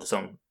re-record the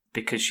song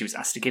because she was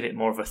asked to give it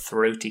more of a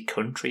throaty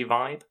country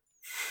vibe.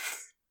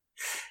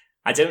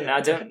 I don't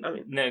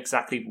know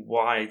exactly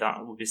why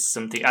that would be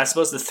something. I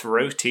suppose the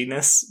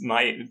throatiness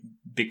might,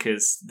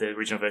 because the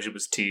original version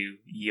was too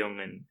young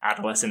and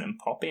adolescent and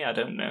poppy. I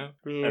don't know.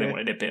 Yeah. I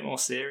wanted it a bit more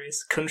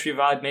serious. Country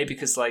vibe, maybe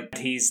because, like,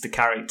 the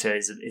character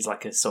is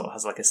like a sort of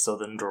has like a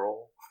southern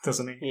drawl,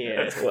 doesn't he?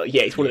 Yeah, well,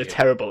 yeah, it's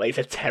it's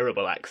a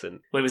terrible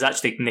accent. Well, it was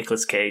actually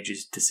Nicolas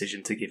Cage's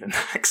decision to give him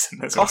the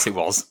accent as Of course it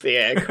was.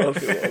 Yeah, of course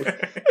it was.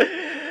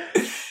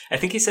 I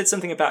think he said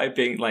something about it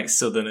being like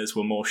Southerners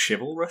were more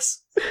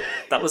chivalrous.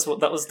 That was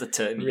the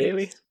term. he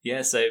Really? used.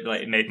 Yeah, so like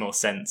it made more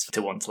sense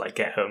to want to like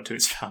get home to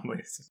his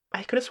family.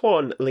 I could have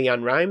sworn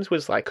Leanne Rimes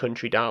was like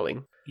Country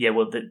Darling. Yeah,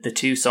 well, the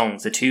two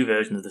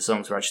versions of the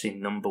songs were actually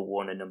number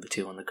 1 and number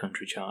 2 on the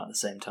country chart at the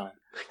same time.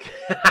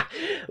 A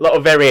lot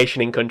of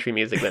variation in country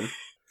music then.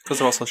 Because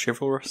they're also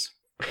chivalrous.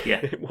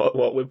 Yeah.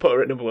 What we put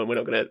her at number 1,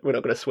 we're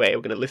not gonna sway.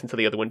 We're gonna listen to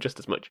the other one just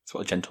as much. That's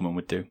what a gentleman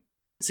would do.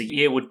 So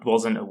Yearwood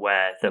wasn't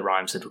aware that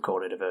Rhymes had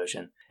recorded a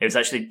version. It was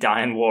actually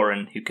Diane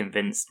Warren who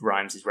convinced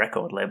Rhymes'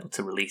 record label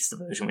to release the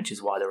version, which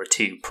is why there are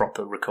 2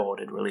 proper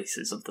recorded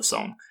releases of the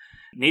song.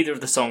 Neither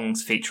of the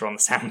songs feature on the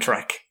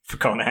soundtrack for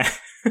Con Air.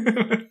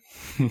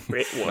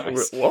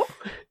 Nice. What?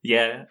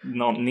 Yeah,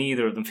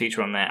 neither of them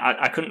feature on there.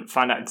 I couldn't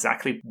find out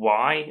exactly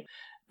why,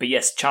 but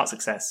yes, chart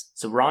success.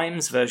 So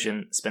Rhymes'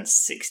 version spent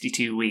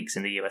 62 weeks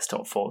in the US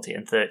Top 40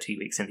 and 30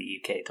 weeks in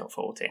the UK Top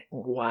 40.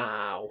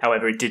 Wow.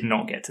 However, it did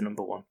not get to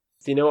number 1.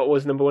 Do you know what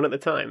was number 1 at the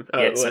time?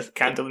 Yeah, it so was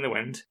Candle in the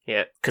Wind.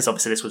 Yeah. Because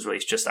obviously this was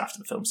released just after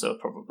the film, so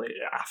probably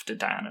after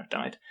Diana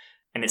died.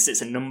 And it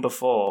sits at number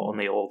 4 on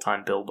the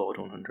all-time Billboard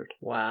 100.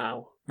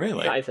 Wow.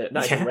 Really? That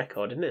is Yeah. a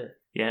record, isn't it?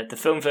 Yeah, the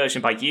film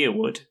version by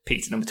Yearwood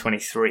peaked at number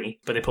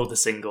 23, but they pulled the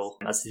single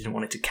as they didn't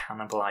want it to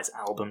cannibalise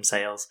album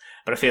sales.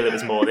 But I feel it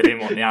was more they didn't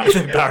want the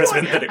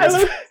embarrassment that it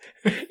was.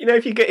 You know,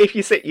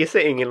 you're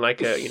sitting in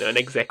like an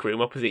exec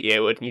room opposite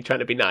Yearwood, and you're trying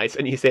to be nice,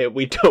 and you say,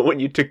 "We don't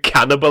want you to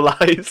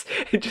cannibalise."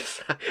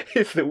 It's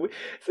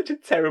such a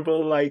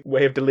terrible like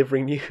way of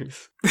delivering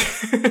news.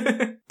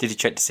 Did you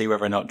check to see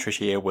whether or not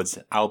Trisha Yearwood's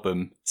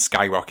album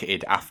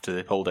skyrocketed after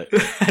they pulled it?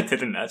 I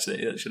didn't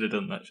actually. I should have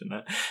done that,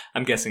 shouldn't I?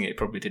 I'm guessing it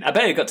probably did. I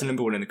bet it got to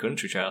number 1 in the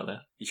country chart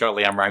there. You sure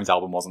Leanne Rimes'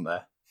 album wasn't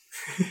there?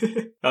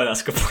 Oh,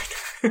 that's a good point.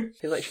 I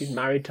feel like she's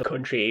married to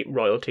country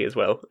royalty as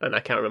well, and I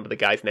can't remember the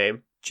guy's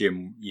name.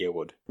 Jim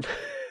Yearwood.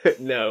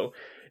 No,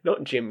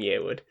 not Jim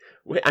Yearwood.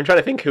 I'm trying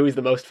to think who is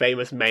the most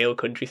famous male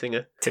country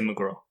singer. Tim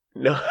McGraw.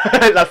 No,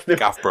 that's the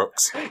Gaff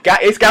Brooks.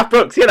 It's Gaff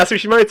Brooks. Yeah, that's who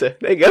she married to.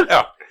 There you go.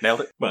 Oh,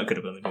 nailed it. Well, it could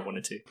have only been 1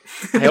 or 2.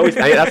 That's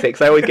it.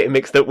 Because I always get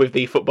mixed up with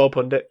the football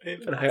pundit.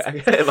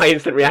 And my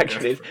instant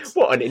reaction is,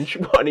 what an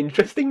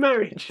interesting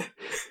marriage.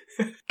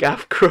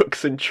 Gaff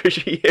Crooks and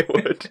Trisha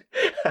Yearwood.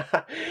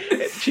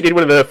 She did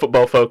one of the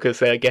Football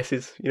Focus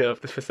guesses,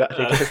 for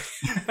Saturday.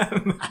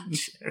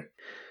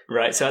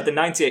 Right, so at the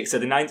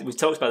 98, we've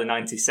talked about the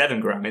 97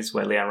 Grammys,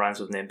 where Leanne Rimes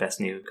was named Best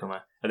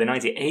Newcomer. At the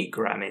 98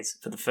 Grammys,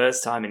 for the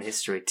first time in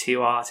history,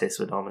 2 artists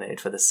were nominated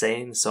for the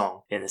same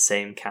song in the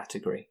same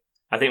category.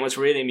 I think what's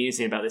really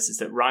amusing about this is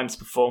that Rimes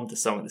performed the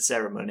song at the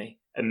ceremony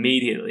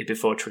immediately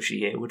before Trisha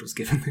Yearwood was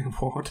given the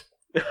award.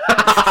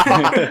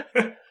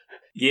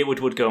 Yearwood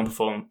would go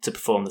on to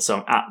perform the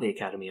song at the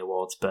Academy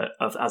Awards, but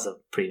as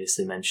I've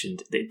previously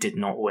mentioned, it did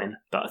not win.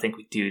 But I think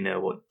we do know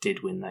what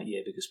did win that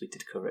year because we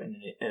did cover it in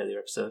an earlier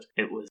episode.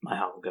 It was My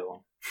Heart Will Go On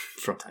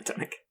from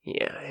Titanic.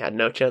 Yeah, I had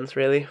no chance,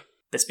 really.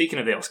 But speaking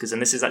of the Oscars,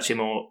 and this is actually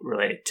more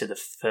related to the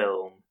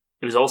film,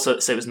 it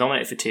was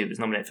nominated for 2. It was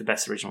nominated for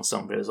Best Original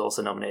Song, but it was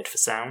also nominated for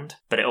Sound.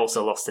 But it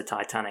also lost to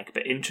Titanic.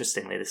 But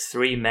interestingly, the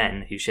 3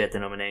 men who shared the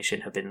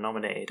nomination have been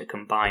nominated a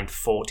combined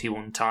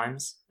 41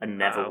 times and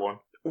never won.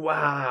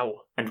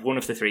 Wow. And one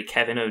of the 3,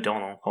 Kevin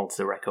O'Donnell, holds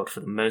the record for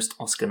the most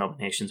Oscar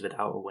nominations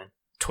without a win.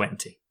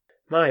 20.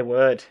 My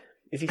word.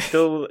 Is he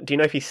still... Do you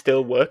know if he's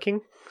still working?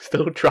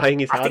 Still trying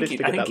his hardest to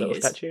get that little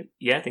statue?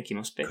 Yeah, I think he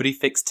must be. Could he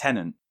fix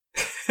Tennant?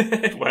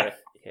 Well,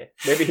 yeah.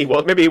 Maybe he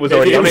was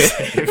already on it.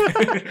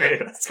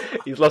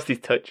 it. He's lost his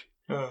touch.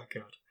 Oh,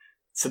 God.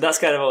 So that's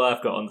kind of all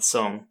I've got on the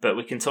song, but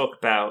we can talk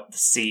about the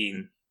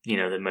scene,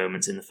 the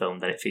moments in the film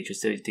that it features.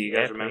 Do you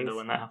guys remember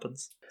when that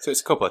happens? So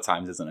it's a couple of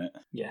times, isn't it?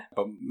 Yeah.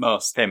 But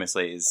most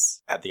famously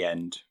is at the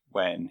end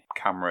when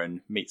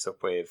Cameron meets up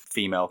with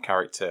female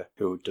character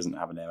who doesn't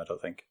have a name, I don't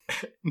think.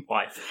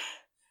 Wife.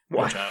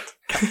 What? Or child.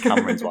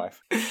 Cameron's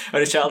wife. Oh,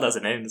 his child has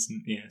a name,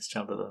 doesn't he? Yeah, his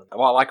child does.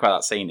 What I like about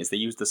that scene is they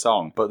use the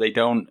song, but they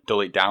don't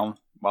dull it down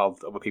while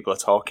other people are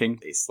talking.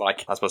 It's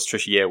like, I suppose,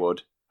 Trisha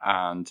Yearwood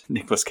and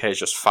Nicolas Cage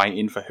just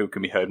fighting for who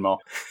can be heard more.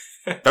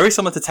 Very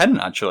similar to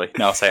Tennant, actually,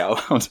 now I say it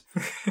out loud.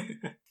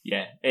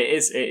 Yeah, it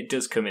is. It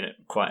does come in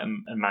at quite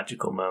a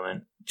magical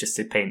moment, just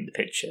to paint the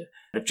picture.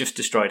 They've just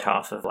destroyed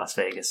half of Las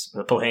Vegas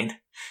with a plane.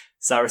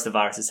 Cyrus the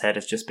Virus's head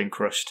has just been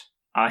crushed.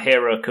 Our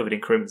hero, covered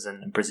in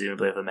crimson and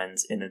presumably other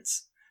men's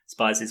innards,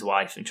 spies his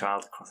wife and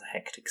child across a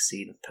hectic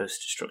scene of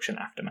post-destruction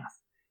aftermath.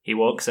 He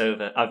walks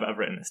over... I've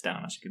written this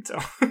down, as you can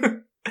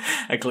tell.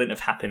 A glint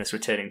of happiness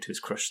returning to his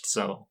crushed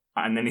soul.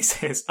 And then he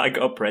says, I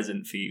got a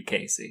present for you,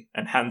 Casey,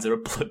 and hands her a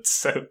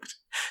blood-soaked,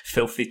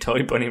 filthy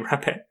toy bunny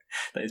rabbit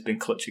that has been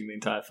clutching the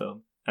entire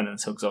film. And then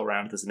hugs all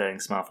round. There's a knowing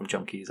smile from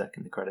John Cusack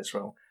in the credits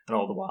roll. And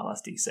all the while,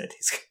 as Dee said,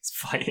 he's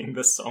fighting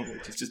the song,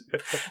 which is just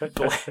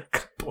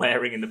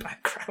blaring in the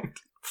background.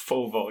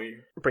 Full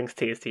volume. Brings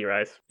tears to your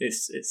eyes.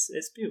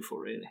 It's beautiful,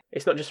 really.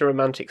 It's not just a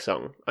romantic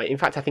song. In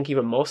fact, I think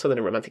even more so than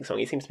a romantic song,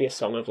 it seems to be a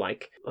song of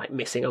like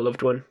missing a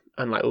loved one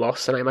and like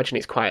loss. And I imagine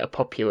it's quite a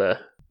popular,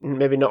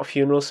 maybe not a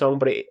funeral song,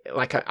 but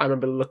I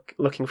remember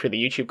looking through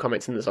the YouTube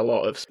comments, and there's a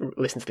lot of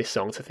listen to this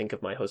song to think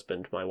of my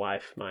husband, my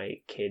wife, my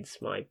kids,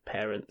 my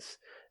parents.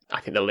 I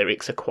think the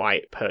lyrics are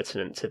quite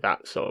pertinent to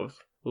that sort of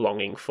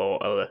longing for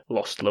a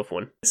lost loved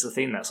one. It's the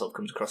theme that sort of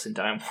comes across in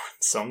Diane Warren's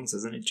songs,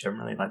 isn't it,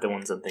 generally? Like the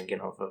ones I'm thinking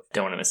of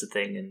Don't Want to Miss a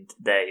Thing and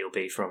There You'll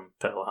Be from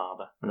Pearl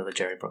Harbor, another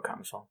Jerry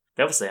Bruckheimer song.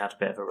 They obviously had a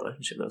bit of a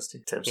relationship, those two,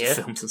 in terms of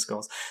films and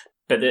scores.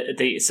 But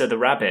so the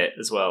rabbit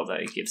as well that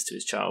he gives to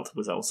his child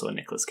was also a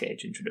Nicolas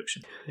Cage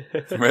introduction.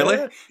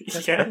 Really?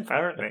 Yeah,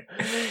 apparently.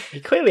 He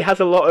clearly has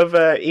a lot of,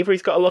 either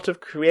he's got a lot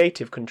of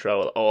creative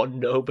control or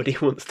nobody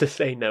wants to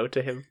say no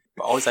to him.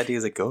 But all his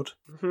ideas are good.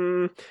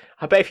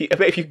 I bet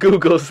if you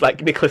Google's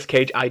like Nicolas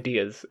Cage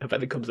ideas, I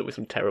bet it comes up with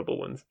some terrible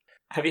ones.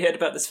 Have you heard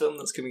about this film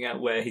that's coming out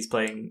where he's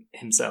playing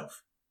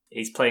himself?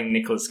 He's playing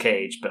Nicolas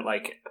Cage, but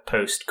like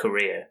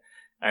post-career,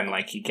 and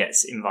like he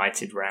gets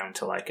invited round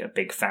to like a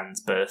big fan's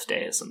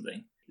birthday or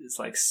something. It's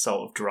like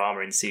sort of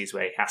drama ensues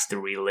where he has to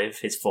relive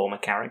his former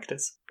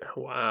characters.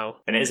 Wow.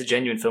 And it is a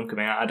genuine film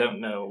coming out. I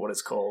don't know what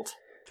it's called.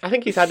 I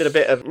think he's had a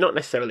bit of, not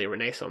necessarily a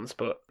renaissance,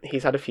 but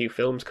he's had a few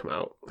films come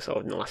out sort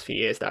of in the last few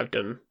years that have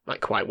done like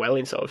quite well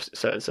in sort of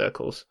certain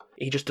circles.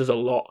 He just does a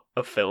lot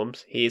of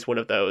films. He is one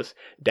of those,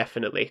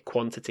 definitely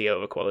quantity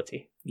over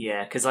quality.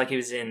 Yeah, because like he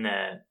was in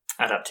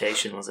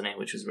Adaptation, wasn't he?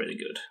 Which was really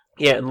good.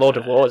 Yeah, and Lord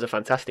of War is a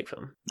fantastic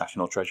film.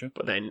 National Treasure.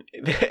 But then,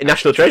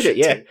 National Treasure,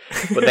 yeah.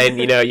 But then,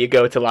 you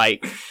go to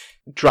like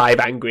Drive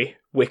Angry,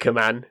 Wicker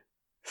Man,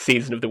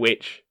 Season of the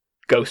Witch,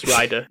 Ghost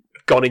Rider,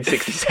 Gone in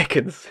 60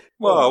 Seconds.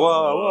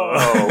 Whoa.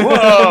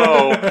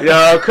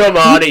 No, come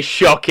on, it's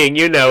shocking.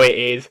 You know it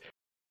is.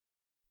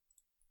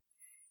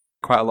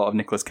 Quite a lot of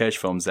Nicolas Cage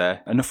films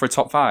there. Enough for a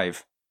top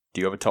 5.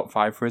 Do you have a top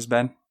 5 for us,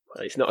 Ben?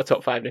 Well, it's not a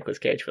top 5 Nicolas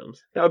Cage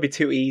films. That would be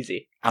too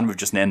easy. And we've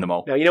just named them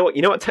all. Now, you know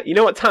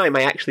what time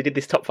I actually did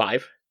this top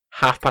 5?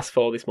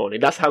 4:30 this morning.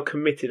 That's how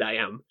committed I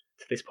am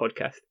to this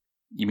podcast.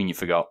 You mean you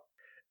forgot?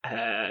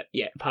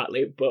 Yeah,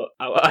 partly, but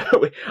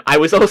I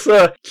was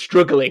also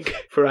struggling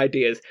for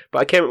ideas, but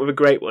I came up with a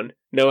great one.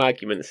 No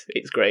arguments.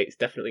 It's great. It's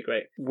definitely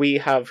great. We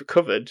have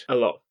covered a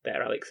lot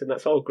there, Alex, and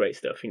that's all great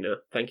stuff,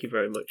 Thank you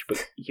very much,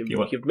 but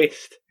you've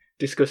missed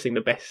discussing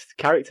the best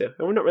character,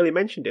 and we've not really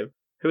mentioned him.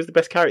 Who was the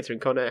best character in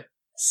Con Air?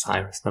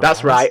 Cyrus the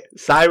That's Virus. right,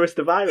 Cyrus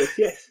the Virus,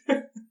 yes.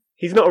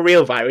 He's not a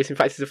real virus, in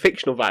fact, he's a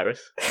fictional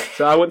virus.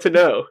 So I want to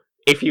know,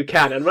 if you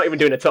can, I'm not even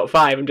doing a top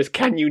 5, I'm just,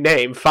 can you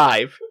name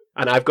 5?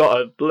 And I've got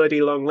a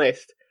bloody long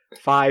list.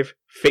 5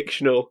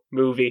 fictional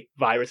movie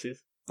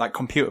viruses. Like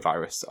computer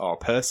virus, or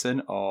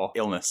person, or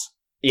illness?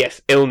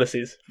 Yes,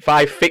 illnesses.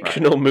 5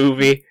 fictional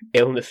movie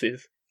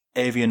illnesses.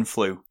 Avian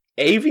flu.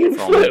 Avian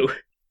flu?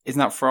 Isn't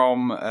that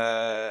from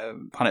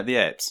Planet of the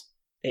Apes?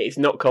 It is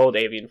not called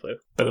avian flu.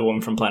 But the one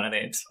from Planet of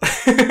the Apes.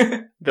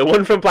 The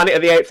one from Planet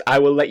of the Apes, I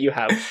will let you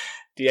have.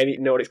 Do you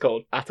know what it's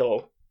called at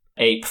all?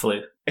 Ape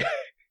flu.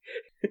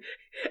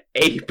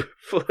 Ape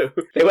flu.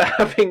 They were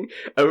having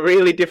a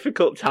really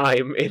difficult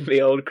time in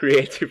the old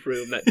creative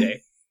room that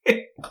day.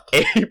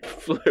 Ape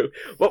flu.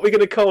 What we're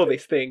going to call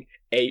this thing?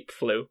 Ape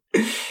flu.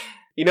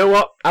 You know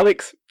what,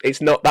 Alex?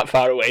 It's not that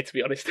far away, to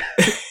be honest.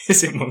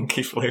 Is it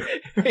monkey flu?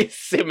 It's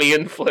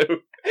simian flu.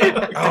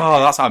 Oh,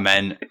 that's what I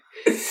meant.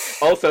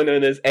 Also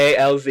known as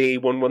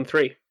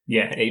ALZ113.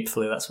 Yeah, ape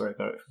flu. That's where I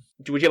got it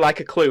from. Would you like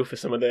a clue for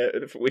some of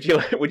the? Would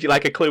you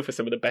like a clue for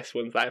some of the best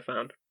ones that I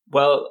found?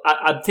 Well,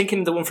 I'm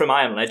thinking the one from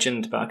I Am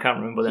Legend, but I can't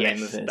remember the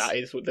name of it. That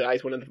is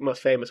one of the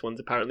most famous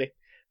ones. Apparently,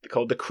 they're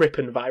called the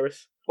Crippen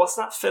virus. What's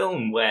that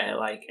film where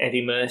like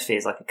Eddie Murphy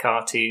is like a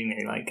cartoon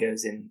and he like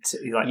goes into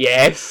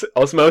yes,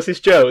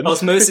 Osmosis Jones.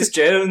 Osmosis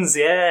Jones,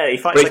 yeah. He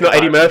fights. But it's not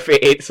Eddie Murphy.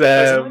 It's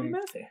Eddie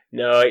Murphy.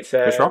 No, it's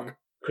Chris Rock.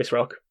 Chris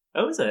Rock.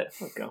 Oh, is it?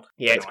 Oh god.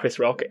 Yeah, it's Chris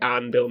Rock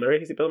and Bill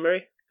Murray. Is it Bill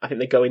Murray? I think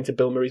they go into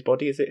Bill Murray's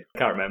body. Is it? I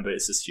can't remember.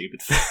 It's a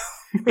stupid film.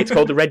 It's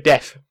called The Red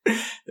Death.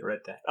 The Red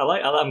Death.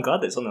 I'm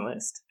glad it's on the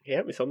list.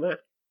 Yeah, it's on there.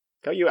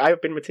 I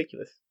have been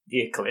meticulous.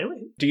 Yeah,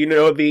 clearly. Do you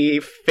know the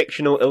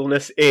fictional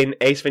illness in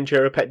Ace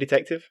Ventura: Pet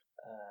Detective?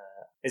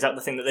 Is that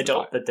the thing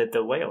that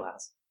the whale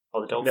has?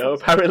 Or the dolphin? No,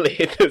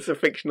 apparently there's a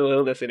fictional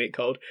illness in it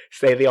called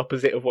Say the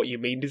Opposite of What You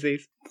Mean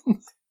disease.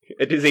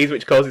 A disease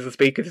which causes the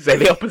speaker to say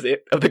the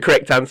opposite of the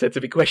correct answer to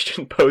the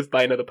question posed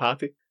by another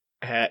party.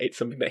 It's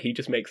something that he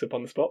just makes up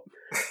on the spot.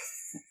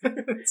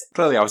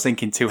 Clearly, I was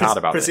thinking too hard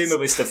about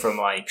presumably stuff from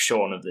like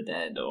Shaun of the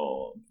Dead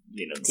or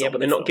Yeah, but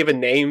they're not given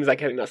names. I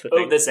think that's the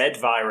thing. Oh, the Z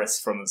virus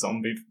from the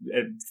zombie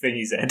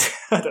thingy Z.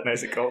 I don't know,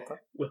 is it called that?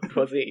 What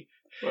was he?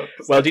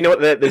 Well, do you know what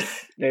the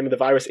name of the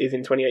virus is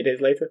in 28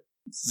 Days Later?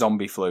 this.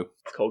 Zombie flu.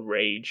 It's called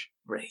Rage.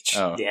 Rage.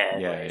 Oh, Yeah,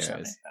 yeah, Rage, yeah, it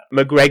I is.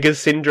 think. McGregor's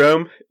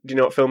Syndrome. Do you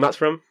know what film that's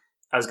from?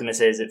 I was going to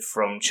say, is it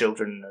from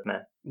Children of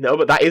Men? No,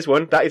 but that is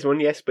one. That is one,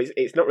 yes. But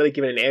it's not really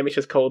given a name. It's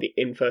just called the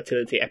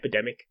infertility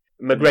epidemic.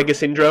 McGregor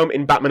Syndrome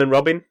in Batman and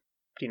Robin.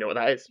 Do you know what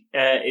that is?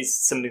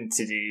 It's something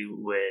to do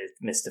with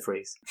Mr.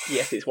 Freeze.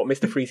 Yes, it's what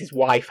Mr. Freeze's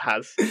wife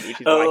has,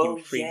 which is why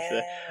he frees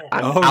her.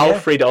 And Oh, yeah.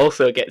 Alfred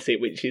also gets it,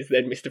 which is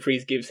then Mr.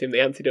 Freeze gives him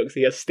the antidote because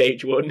he has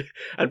stage 1.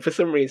 And for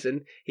some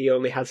reason, he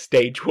only has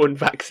stage 1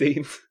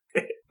 vaccines.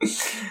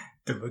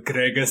 The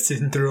McGregor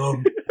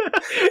syndrome.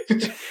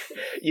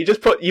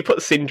 You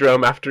put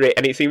syndrome after it,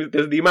 and it seems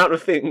there's the amount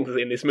of things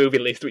in this movie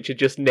list which are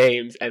just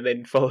names and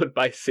then followed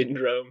by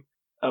syndrome.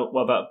 Oh,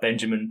 what about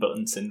Benjamin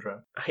Button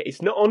syndrome?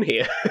 It's not on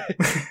here.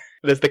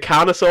 There's the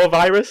Carnosaur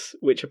virus,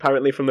 which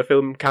apparently from the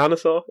film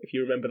Carnosaur, if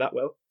you remember that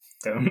well.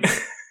 Don't.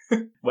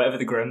 Whatever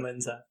the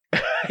gremlins are.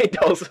 It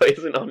also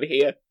isn't on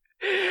here.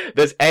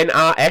 There's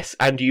NRS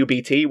and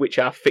UBT, which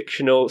are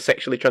fictional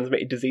sexually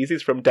transmitted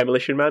diseases from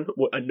Demolition Man,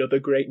 another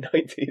great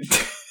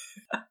 90s.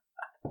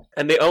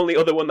 And the only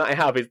other one that I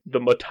have is the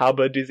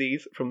Motaba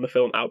disease from the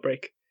film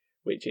Outbreak,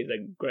 which is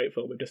a great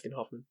film with Dustin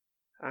Hoffman.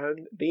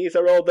 And these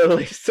are all the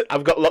lists.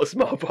 I've got lots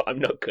more, but I'm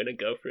not going to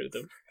go through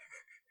them.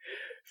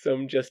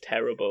 Some just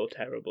terrible,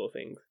 terrible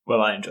things.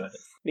 Well, I enjoyed it.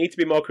 Need to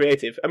be more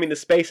creative. I mean, there's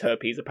space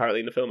herpes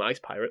apparently in the film Ice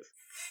Pirates,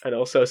 and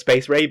also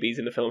space rabies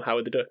in the film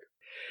Howard the Duck.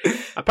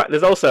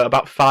 There's also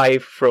about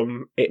 5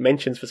 from It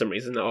Mentions for some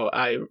reason, or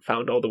I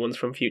found all the ones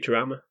from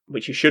Futurama,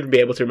 which you should be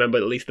able to remember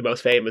at least the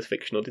most famous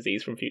fictional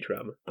disease from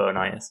Futurama.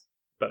 Bonitis.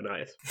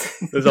 Bonitis.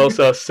 There's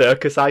also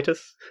circusitis,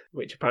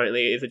 which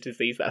apparently is a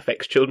disease that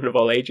affects children of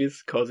all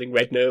ages, causing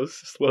red nose,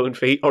 swollen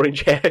feet,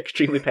 orange hair,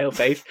 extremely pale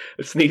face,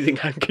 and sneezing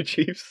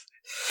handkerchiefs.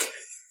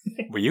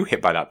 Were you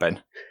hit by that,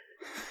 Ben?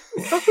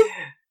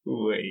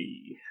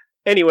 Wait.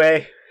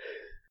 Anyway,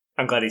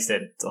 I'm glad he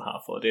stayed till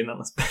 4:30 doing that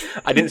last bit.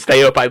 I didn't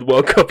stay up. I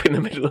woke up in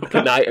the middle of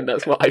the night, and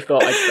that's what I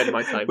thought I'd spend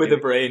my time with a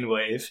doing.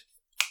 brainwave.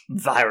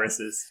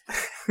 Viruses.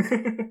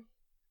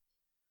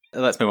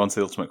 Let's move on to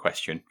the ultimate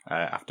question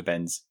after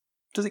Ben's.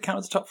 Does it count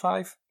as a top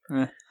 5?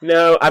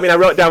 No, I mean, I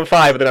wrote down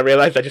 5, and then I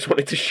realised I just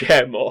wanted to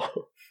share more.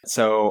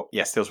 So,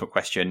 yes, the ultimate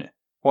question.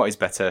 What is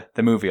better,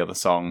 the movie or the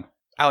song?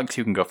 Alex,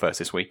 you can go first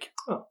this week.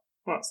 Oh,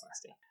 well, that's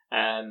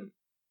nasty.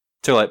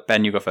 Too late.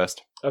 Ben, you go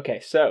first. Okay,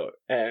 so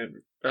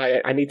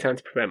I need time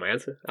to prepare my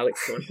answer.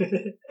 Alex, go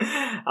on.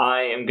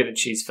 I am going to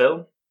choose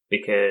film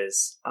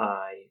because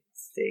I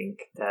think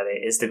that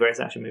it is the greatest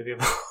action movie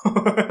of all.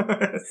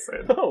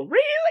 Oh,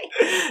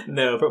 really?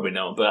 No, probably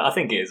not, but I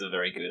think it is a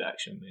very good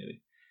action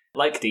movie.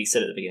 Like Dee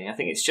said at the beginning, I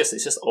think it's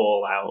just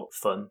all out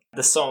fun.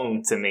 The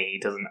song to me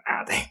doesn't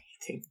add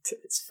anything to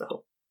this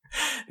film.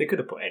 They could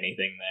have put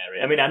anything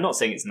there. I mean, I'm not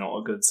saying it's not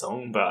a good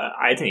song, but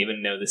I didn't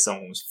even know this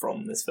song was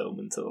from this film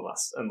until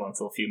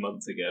a few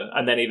months ago.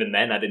 And then even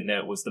then, I didn't know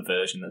it was the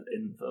version that's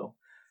in the film.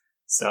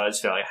 So I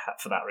just feel like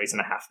for that reason,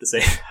 I have to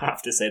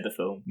say the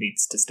film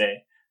needs to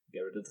stay. Get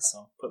rid of the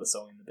song. Put the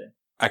song in the bin.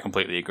 I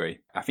completely agree.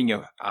 I think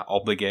you're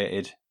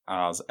obligated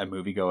as a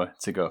moviegoer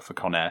to go for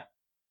Con Air.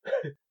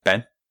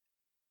 Ben?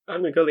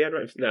 I'm going to go Leanne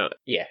Rimes. No,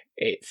 yeah,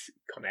 it's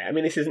Con Air. I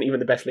mean, this isn't even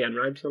the best Leanne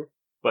Rimes song.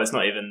 Well, it's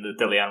not even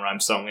the Leanne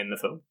Rimes song in the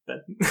film,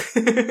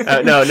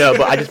 Ben. No,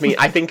 but I just mean,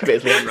 I think of it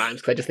as Leanne Rimes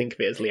because I just think of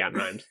it as Leanne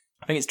Rimes.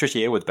 I think it's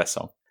Trisha Yearwood's best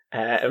song.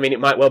 I mean, it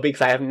might well be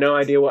because I have no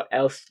idea what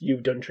else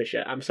you've done,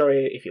 Trisha. I'm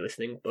sorry if you're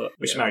listening, but...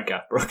 We should marry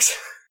Garth Brooks.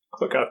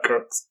 Or Garth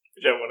Brooks,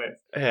 whichever one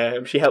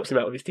it is. She helps him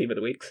out with his Team of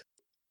the Weeks.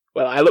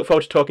 Well, I look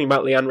forward to talking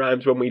about Leanne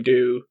Rimes when we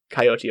do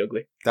Coyote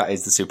Ugly. That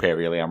is the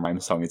superior Leanne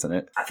Rimes song, isn't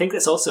it? I think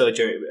that's also a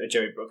Jerry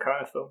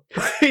Bruckheimer film.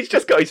 He's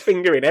just got his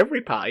finger in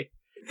every pie.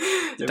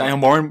 Diane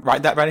Warren,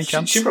 write that by any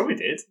chance? She probably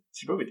did.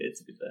 She probably did,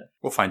 to be fair.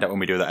 We'll find out when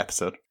we do that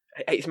episode.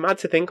 It's mad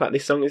to think, like,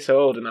 this song is so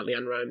old, and that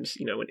Leanne Rimes,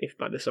 you know, if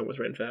the song was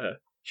written for her,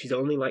 she's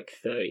only,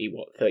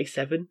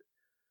 37?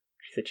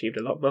 She's achieved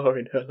a lot more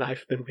in her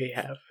life than we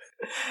have.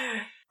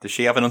 Does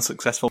she have an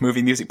unsuccessful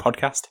movie music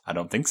podcast? I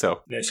don't think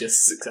so. No, she's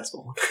a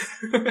successful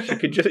one.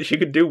 She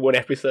could do one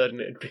episode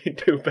and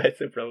it'd do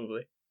better,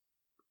 probably.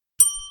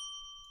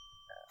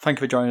 Thank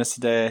you for joining us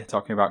today,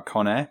 talking about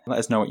Con Air. Let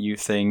us know what you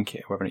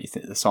think, whether or not you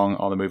think the song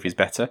or the movie is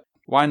better.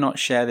 Why not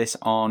share this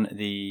on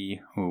the...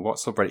 what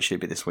subreddit should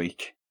it be this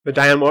week? The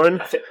Diane Warren?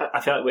 I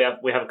feel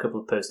like we have a couple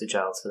of poster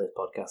childs for this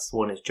podcast.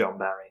 One is John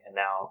Barry, and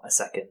now a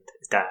second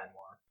is Diane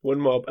Warren. One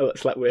more,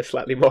 we're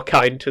slightly more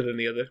kind to than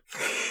the other.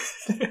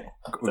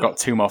 We've got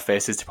 2 more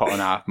faces to put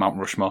on our Mount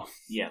Rushmore.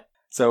 Yeah.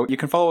 So you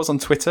can follow us on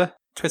Twitter.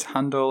 Twitter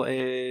handle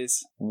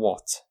is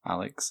what,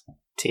 Alex?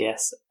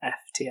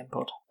 TSFTM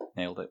pod.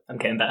 Nailed it. I'm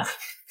getting better.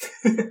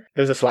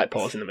 There's a slight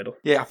pause in the middle.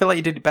 Yeah, I feel like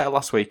you did it better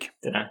last week.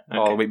 Did I? Okay.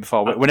 Or the week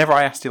before. Whenever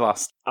I asked you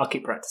last. I'll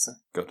keep practicing.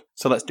 Good.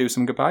 So let's do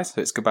some goodbyes.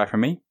 So it's goodbye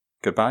from me,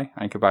 goodbye,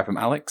 and goodbye from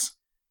Alex.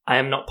 I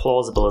am not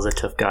plausible as a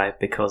tough guy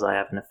because I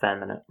have an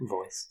effeminate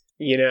voice.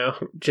 You know,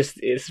 just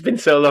it's been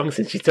so long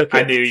since you took it.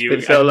 I knew you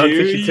It's been so long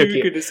since you took were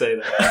it. going to say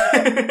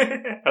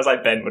that. I was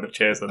like, Ben would have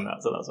chosen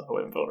that, so that's what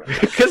I went for.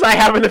 Because I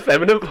have an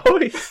effeminate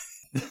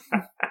voice.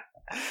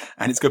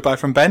 And it's goodbye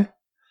from Ben?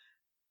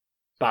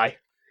 Bye.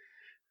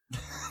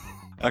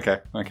 Okay.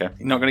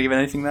 Not going to give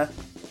anything there?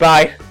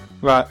 Bye.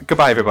 Right,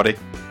 goodbye everybody.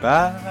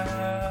 Bye.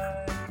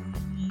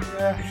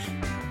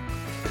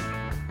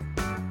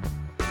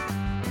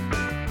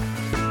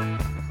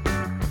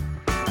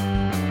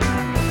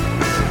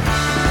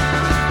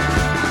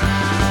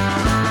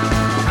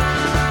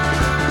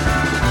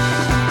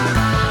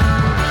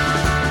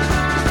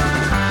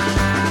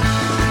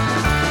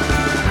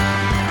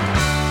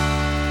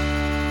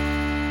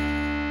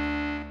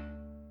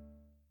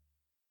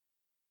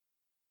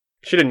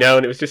 Should have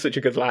known. It was just such a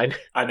good line.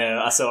 I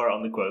know, I saw it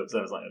on the quotes, and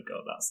I was like, oh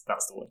god,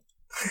 that's the one.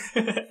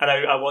 And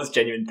I was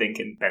genuine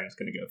thinking Ben's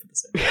going to go for the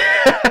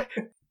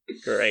same.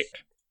 Great.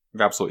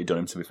 We've absolutely done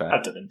him, to be fair.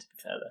 I've done him, to be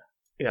fair, though.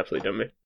 You absolutely done me.